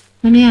me out.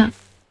 Let me out.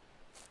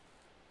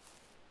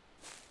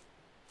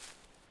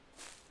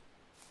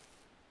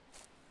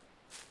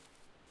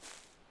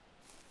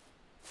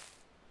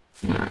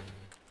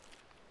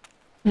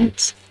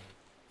 Let's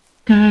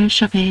go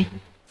shopping.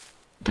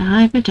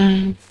 Diver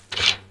dome.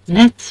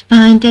 Let's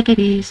find dead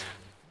babies.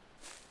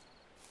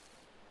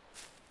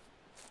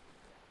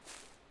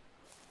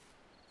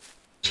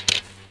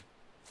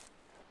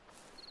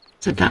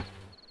 So that.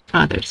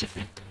 Oh, there's it.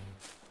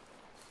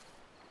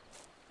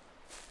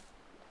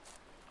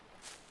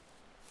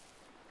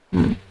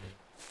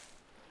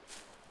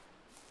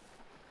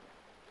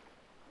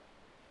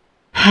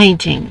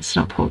 Paintings,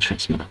 not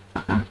portraits,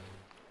 motherfucker.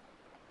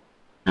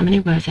 How many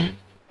were there?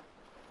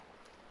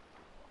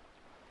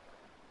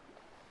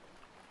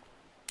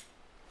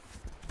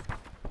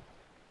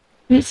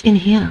 Who's in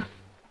here?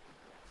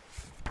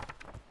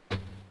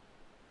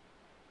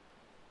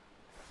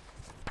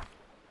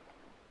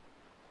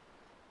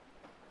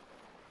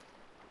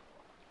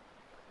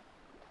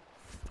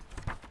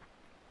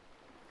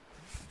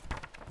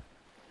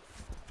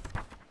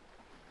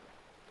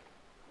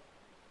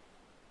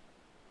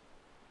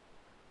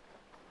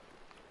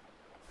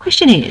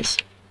 Question is...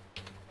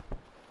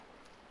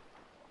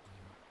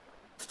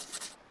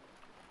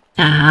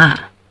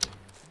 Aha.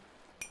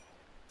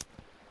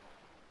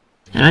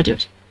 How do I do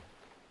it?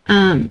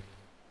 How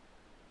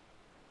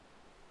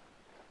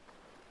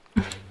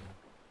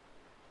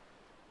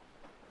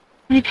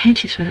many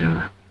paintings were there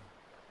all?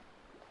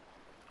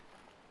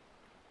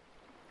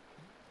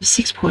 There's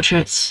 6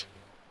 portraits,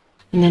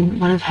 and then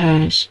one of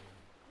hers.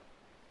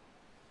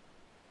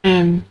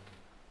 8?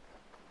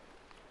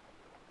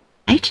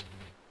 Let's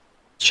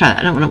try that.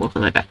 I don't want to walk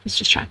all the way back. Let's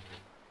just try.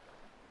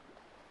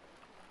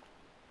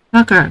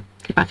 Fucker.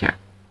 Get back here.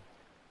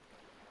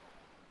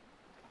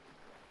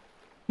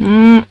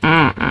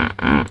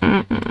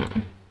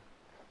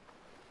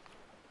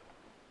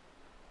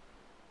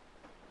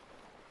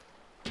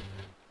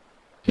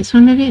 This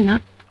one maybe? No.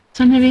 This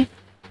one maybe?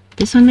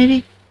 This one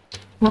maybe?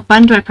 What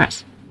button do I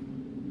press?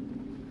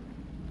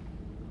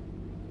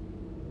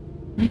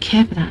 I don't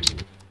care for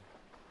that.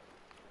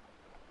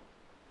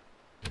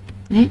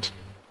 8?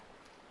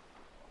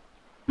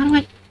 How do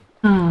I...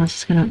 Oh, this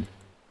is gonna...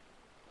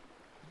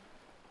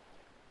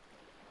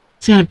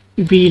 It's gonna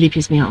really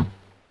piss me off.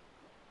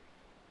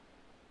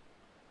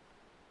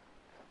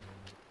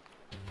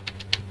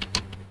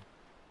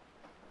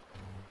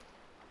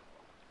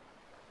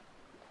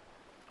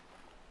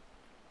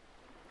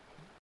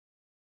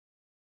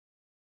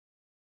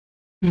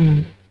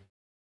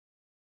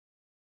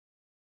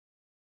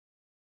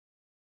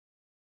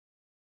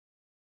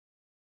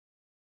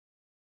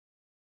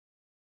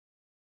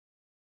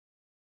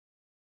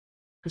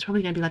 It's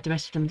probably going to be like the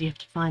rest of them. You have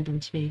to find them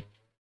to be... You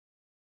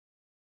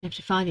have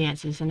to find the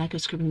answers, and I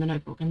could scribble in the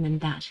notebook, and then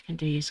that can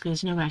do use,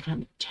 because there's no way I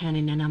can turn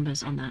in the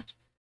numbers on that.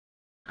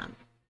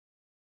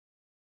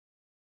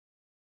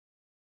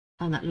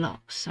 On that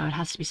lock. So it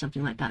has to be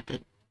something like that,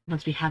 that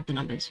once we have the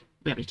numbers,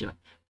 we'll be able to do it.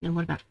 Then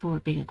what about 4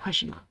 being a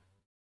question mark?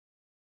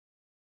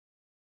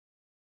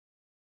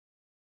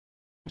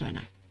 I don't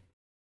know.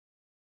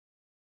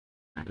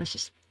 Right, let's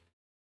just...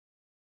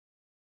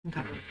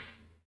 Okay.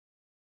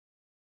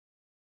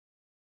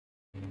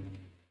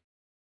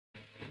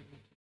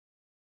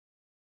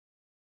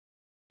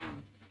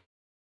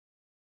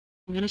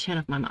 I'm going to turn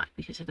off my mic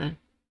because of the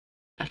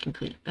vacuum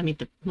cleaner. I mean,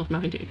 the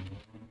lawnmower dude.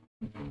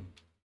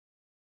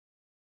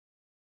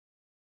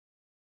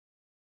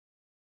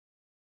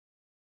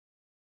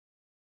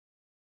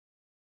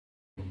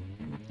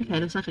 Okay,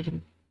 looks like I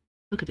can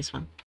look at this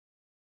one.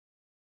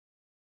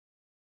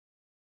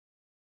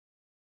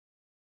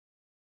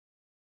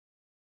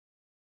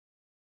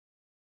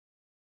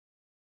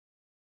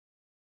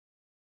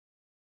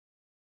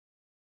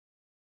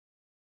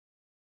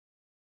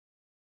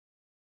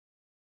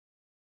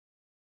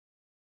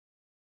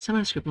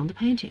 Someone scribbled on the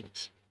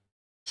paintings.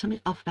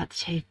 Something off about the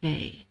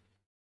TV.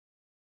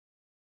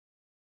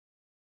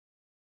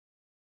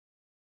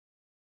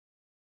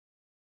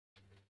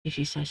 If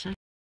you say so.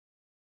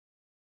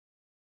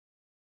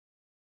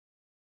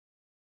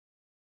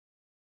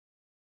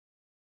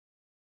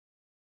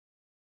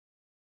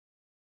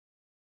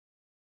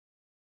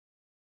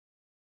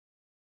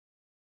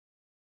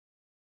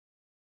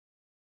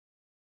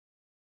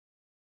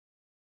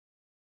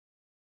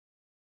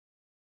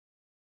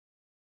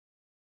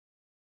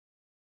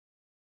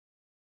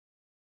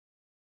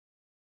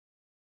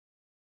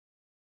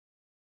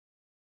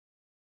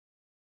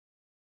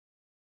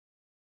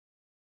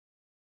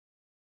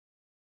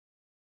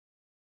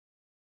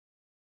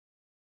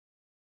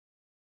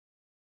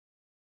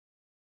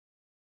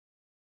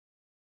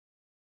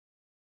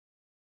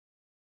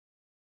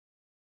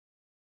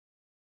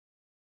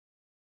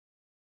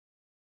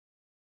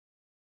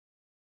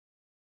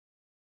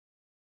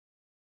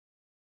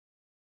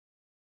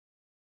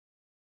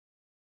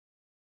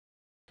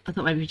 I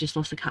thought maybe we just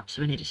lost the cup,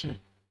 so we needed to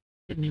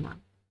give me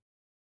one.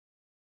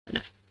 But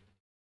no.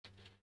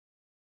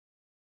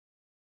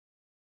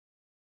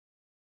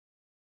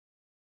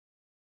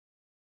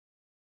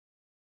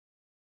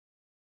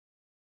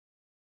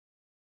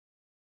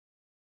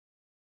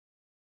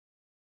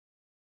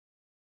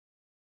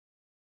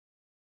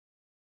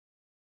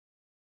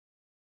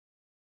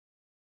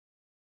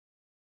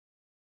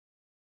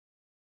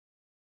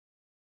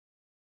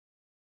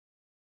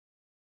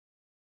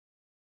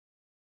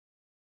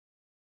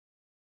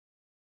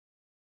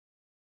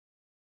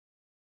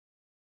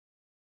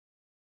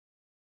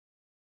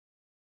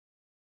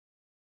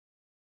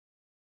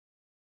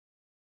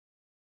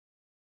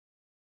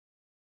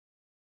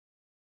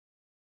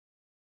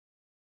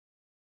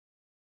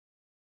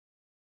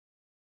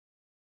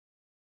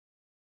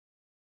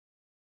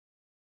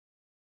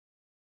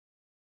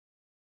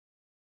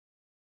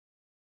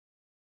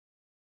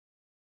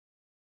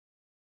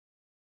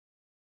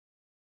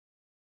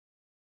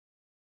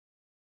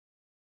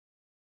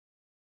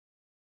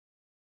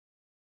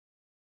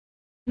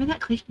 Maybe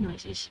that clicking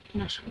noise is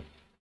an actual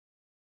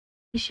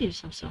issue of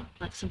some sort,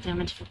 like something I'm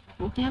meant to be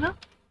walking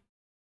about.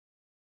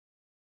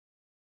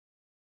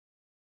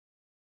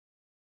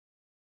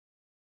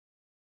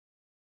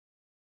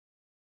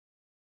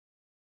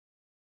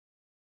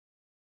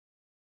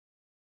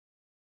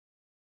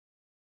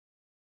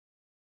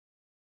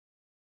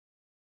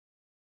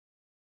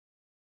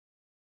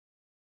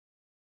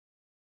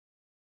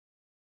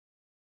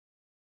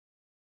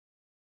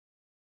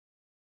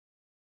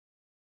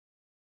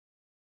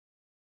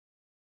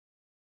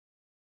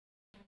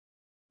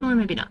 Or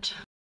maybe not.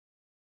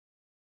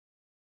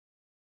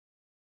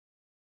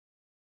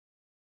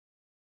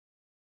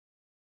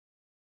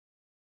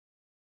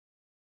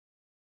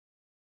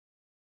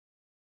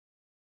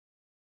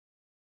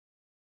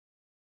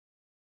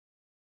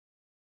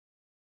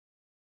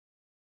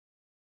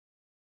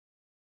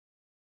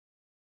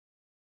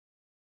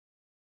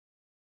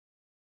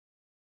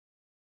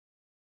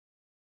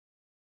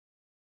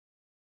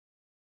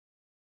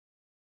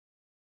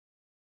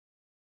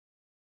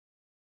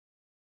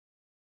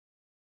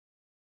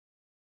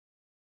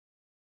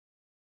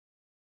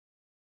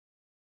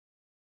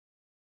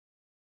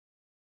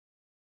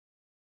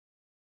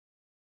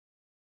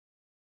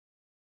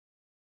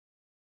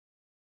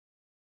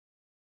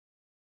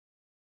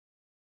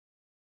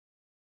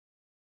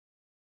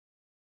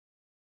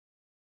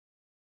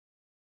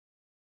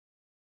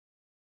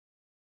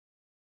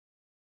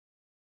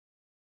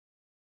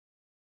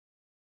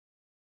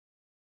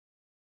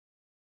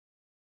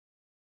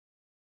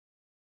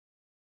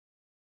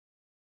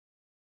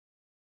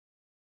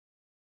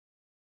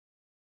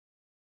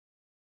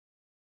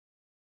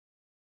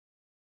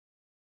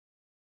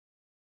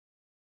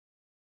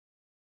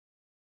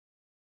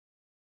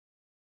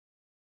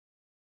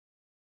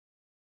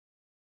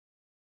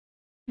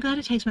 I'm glad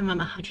it takes my mum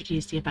 100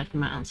 years to get back from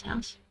my aunt's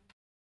house.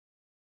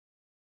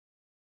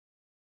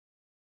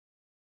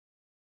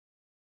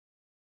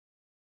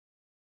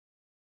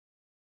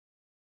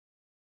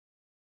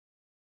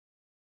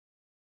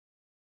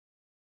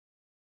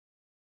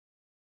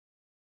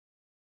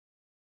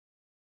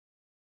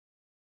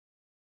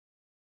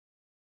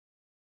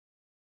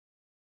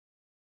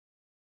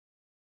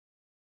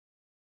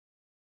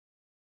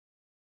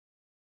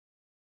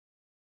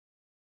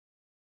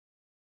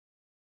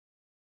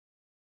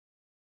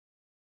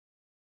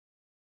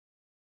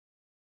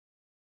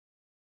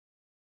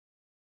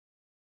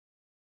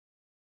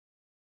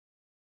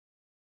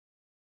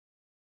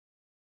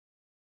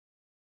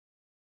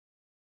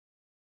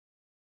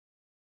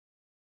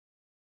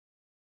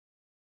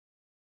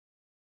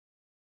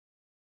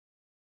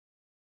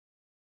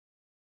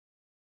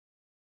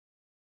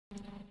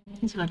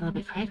 Things got a little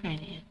bit cray-cray in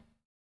here.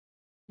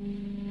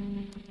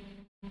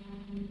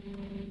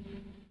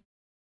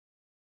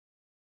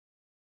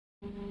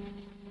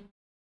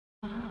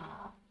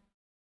 Oh.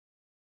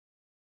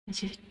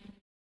 It's just...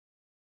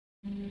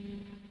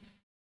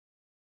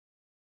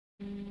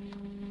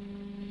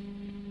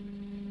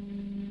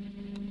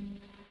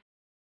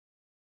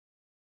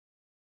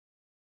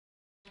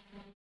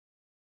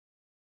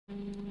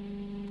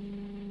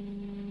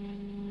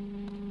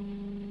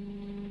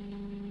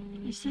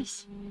 What is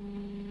this?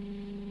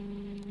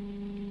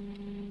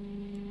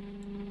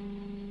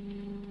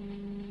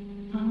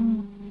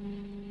 Oh.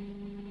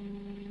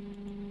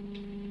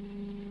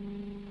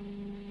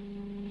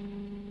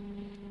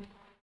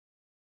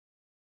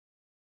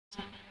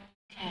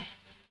 Okay.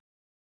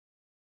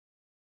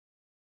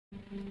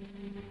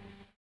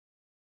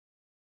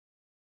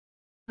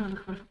 Oh,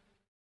 look what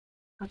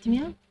got them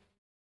here.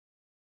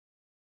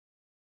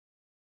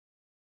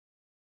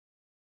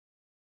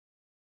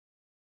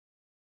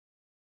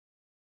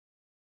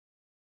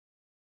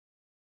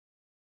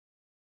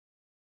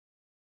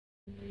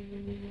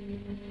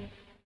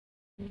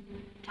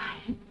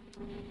 Time.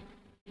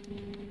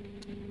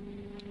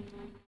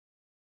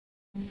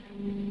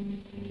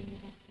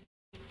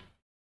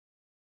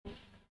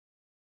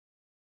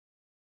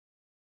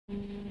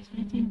 Is there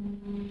anything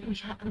we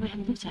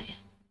haven't looked at yet?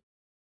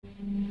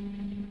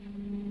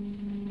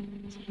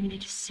 We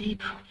need to see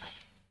properly.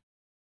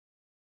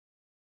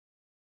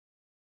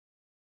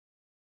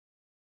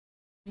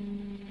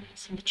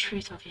 Seen the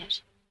truth of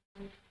yet.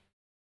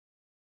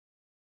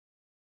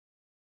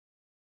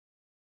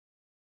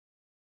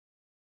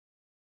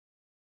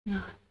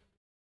 No.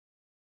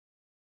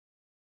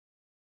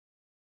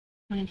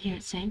 Not in here,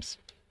 it seems.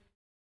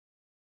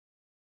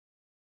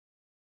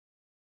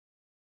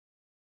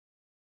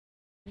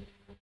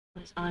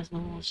 Those eyes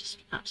on the wall is just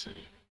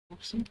absolutely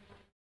awesome.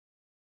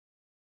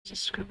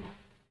 Just scribble.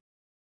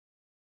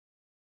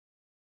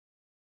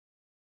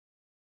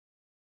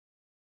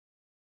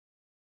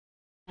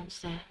 And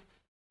there.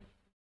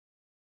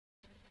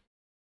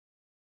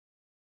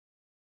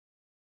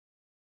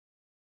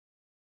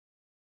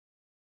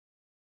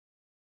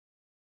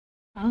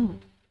 Oh.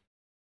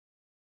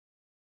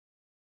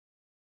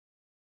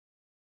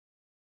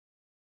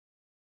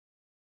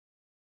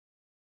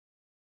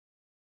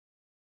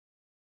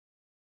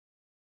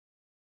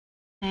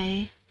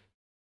 A.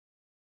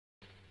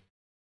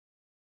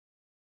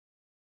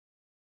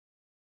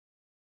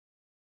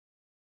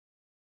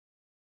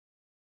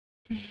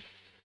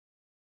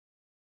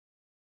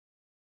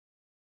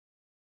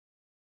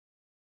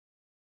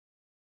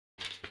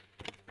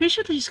 Pretty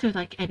sure they just go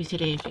like A, B, C,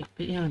 D, F, G,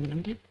 but you know what I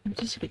mean? I'm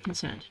just a bit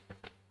concerned.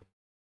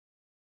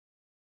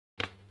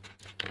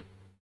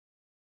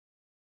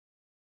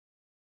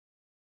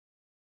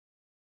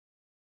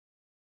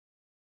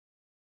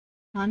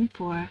 One,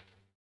 four.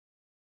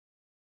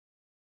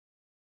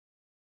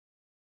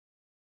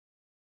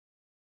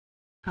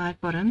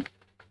 Five bottom.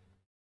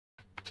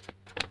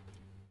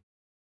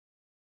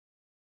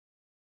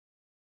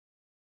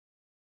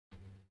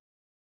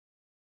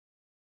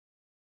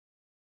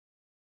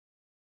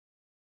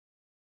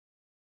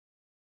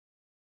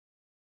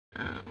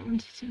 One,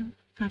 two,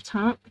 five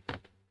top.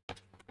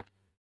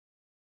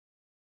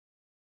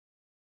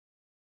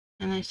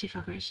 And those two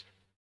fuckers,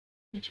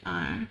 which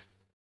are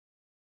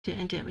dit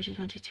and dit, which is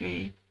 1, 2,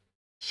 3,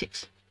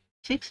 6.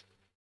 6?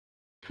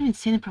 I can't even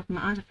see the proper,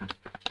 my eyes are fucked.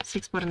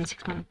 6 bottom and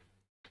 6 bottom.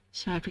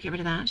 So if we get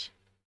rid of that.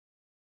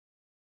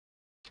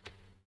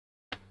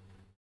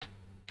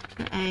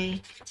 Go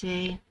A,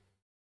 D,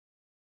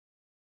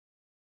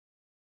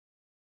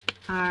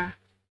 R,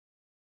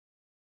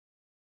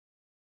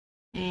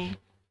 E,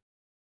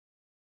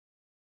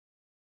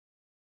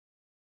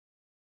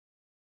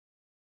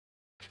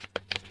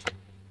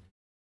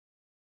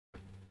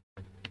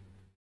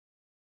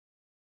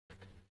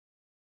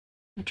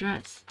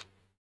 address.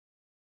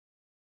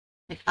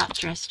 Like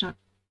address, not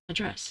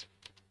address.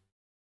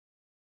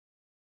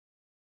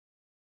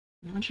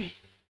 Laundry.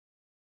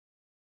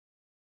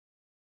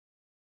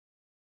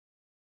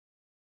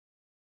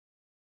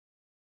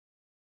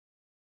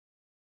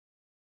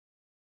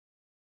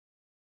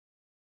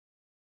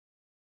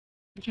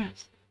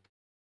 Address.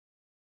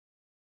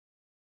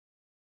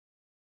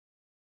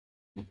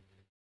 What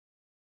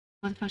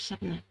the fuck's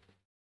happening there?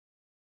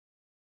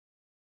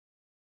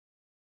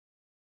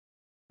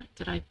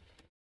 Did I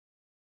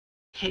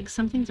peg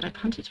something? Did I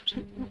punch it? What's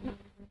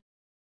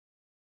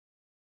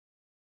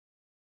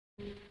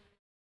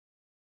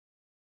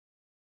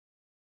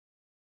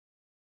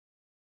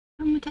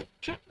with that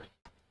dress?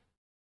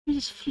 I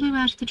just flew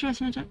out of the dress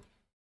and I don't...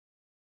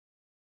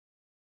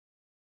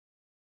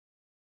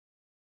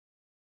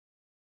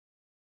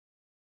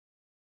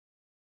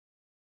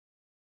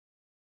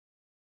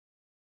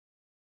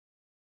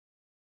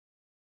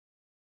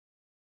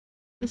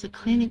 There's a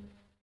cleaning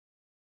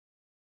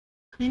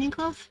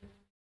cloth?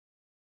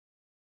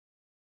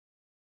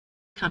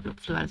 Can't be what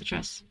flew out of the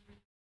dress.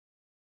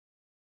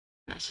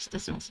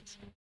 That's nonsense.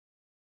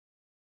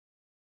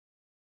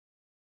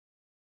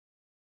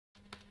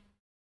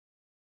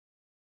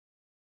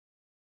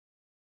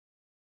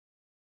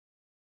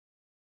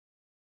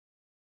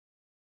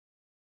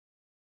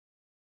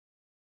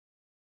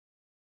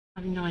 I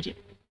have no idea.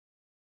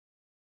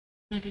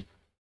 Maybe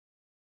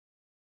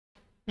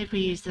we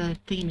use the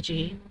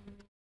thingamajiggy.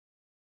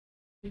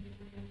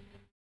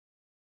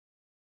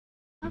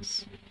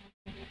 Oops.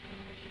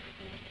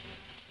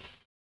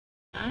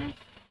 No. I'm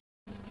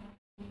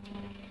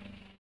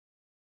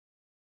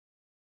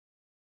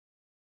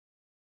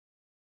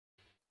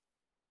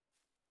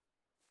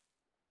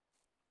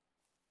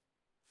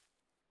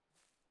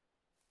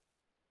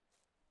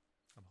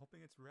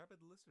hoping it's rabid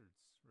lizards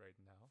right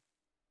now,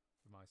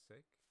 for my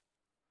sake,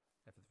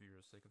 and for the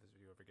viewer's sake if this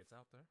video ever gets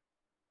out there.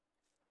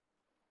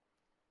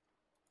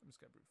 I'm just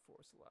gonna brute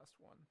force the last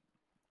one.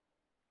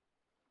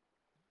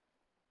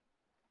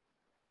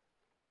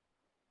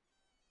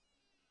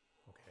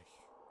 Okay.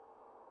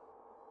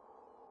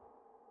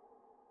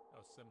 That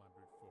was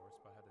semi-brute force,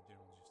 but I had the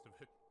general gist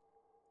of it.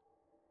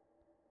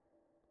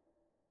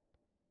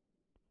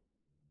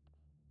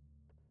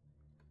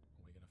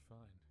 What are we gonna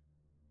find?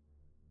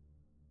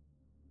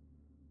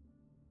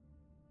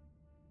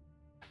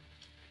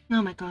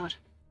 Oh my god.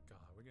 God,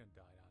 we're gonna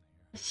die down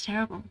here. This is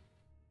terrible.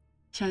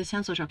 So the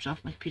sounds all dropped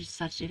off. My computer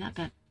decided to do that,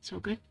 but it's all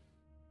good.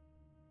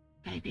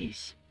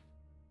 Babies.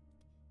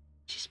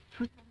 Just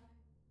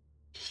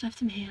left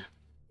them here.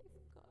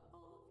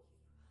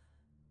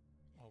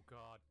 Oh,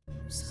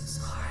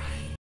 so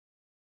sorry.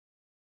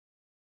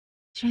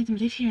 She made them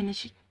live here and then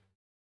she...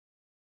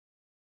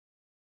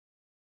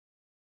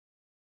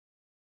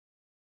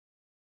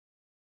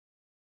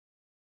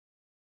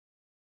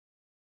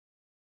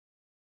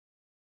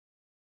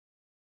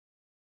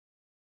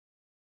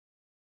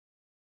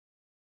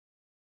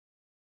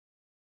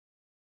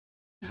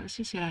 Right, let's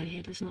just get out of here.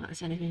 It doesn't look like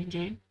there's anything we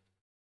can do.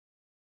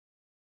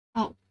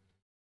 Oh,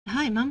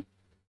 hi, Mum.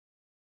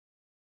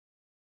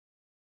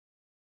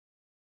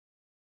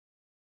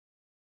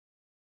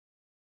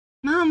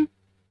 Mum!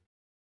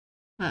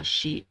 Oh,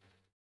 shit.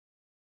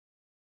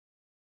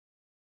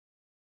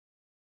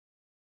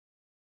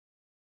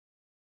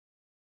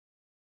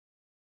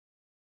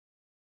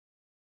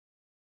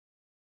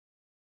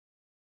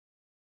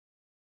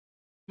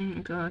 Oh,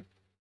 my God.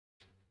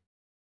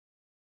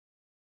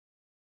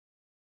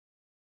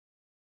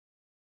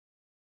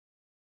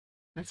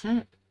 That's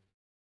it.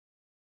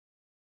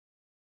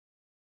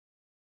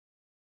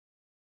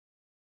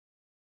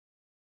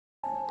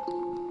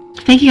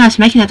 Thank you guys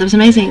for making that. That was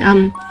amazing.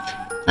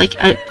 Like,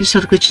 you saw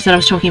the glitches that I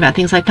was talking about,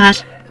 things like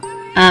that.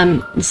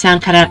 The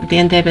sound cut out at the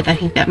end there, but I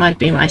think that might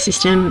be my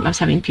system. I was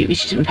having a few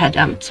issues. We've had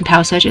some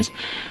power surges.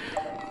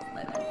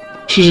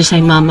 She's just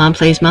saying, Mum, Mum,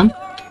 please, Mum.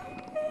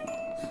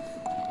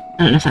 I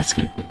don't know if that's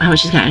how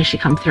much is going to actually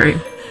come through.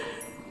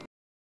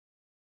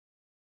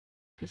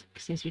 Because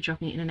it seems to be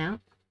dropping in and out.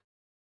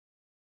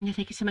 Yeah,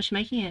 thank you so much for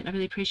making it. I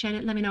really appreciate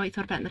it. Let me know what you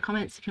thought about it in the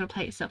comments. If you want to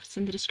play it yourself, it's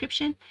in the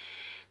description.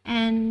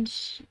 And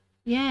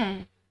yeah,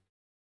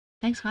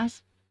 thanks,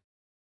 guys.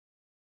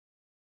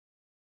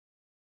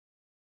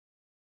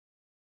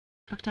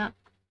 Fucked up.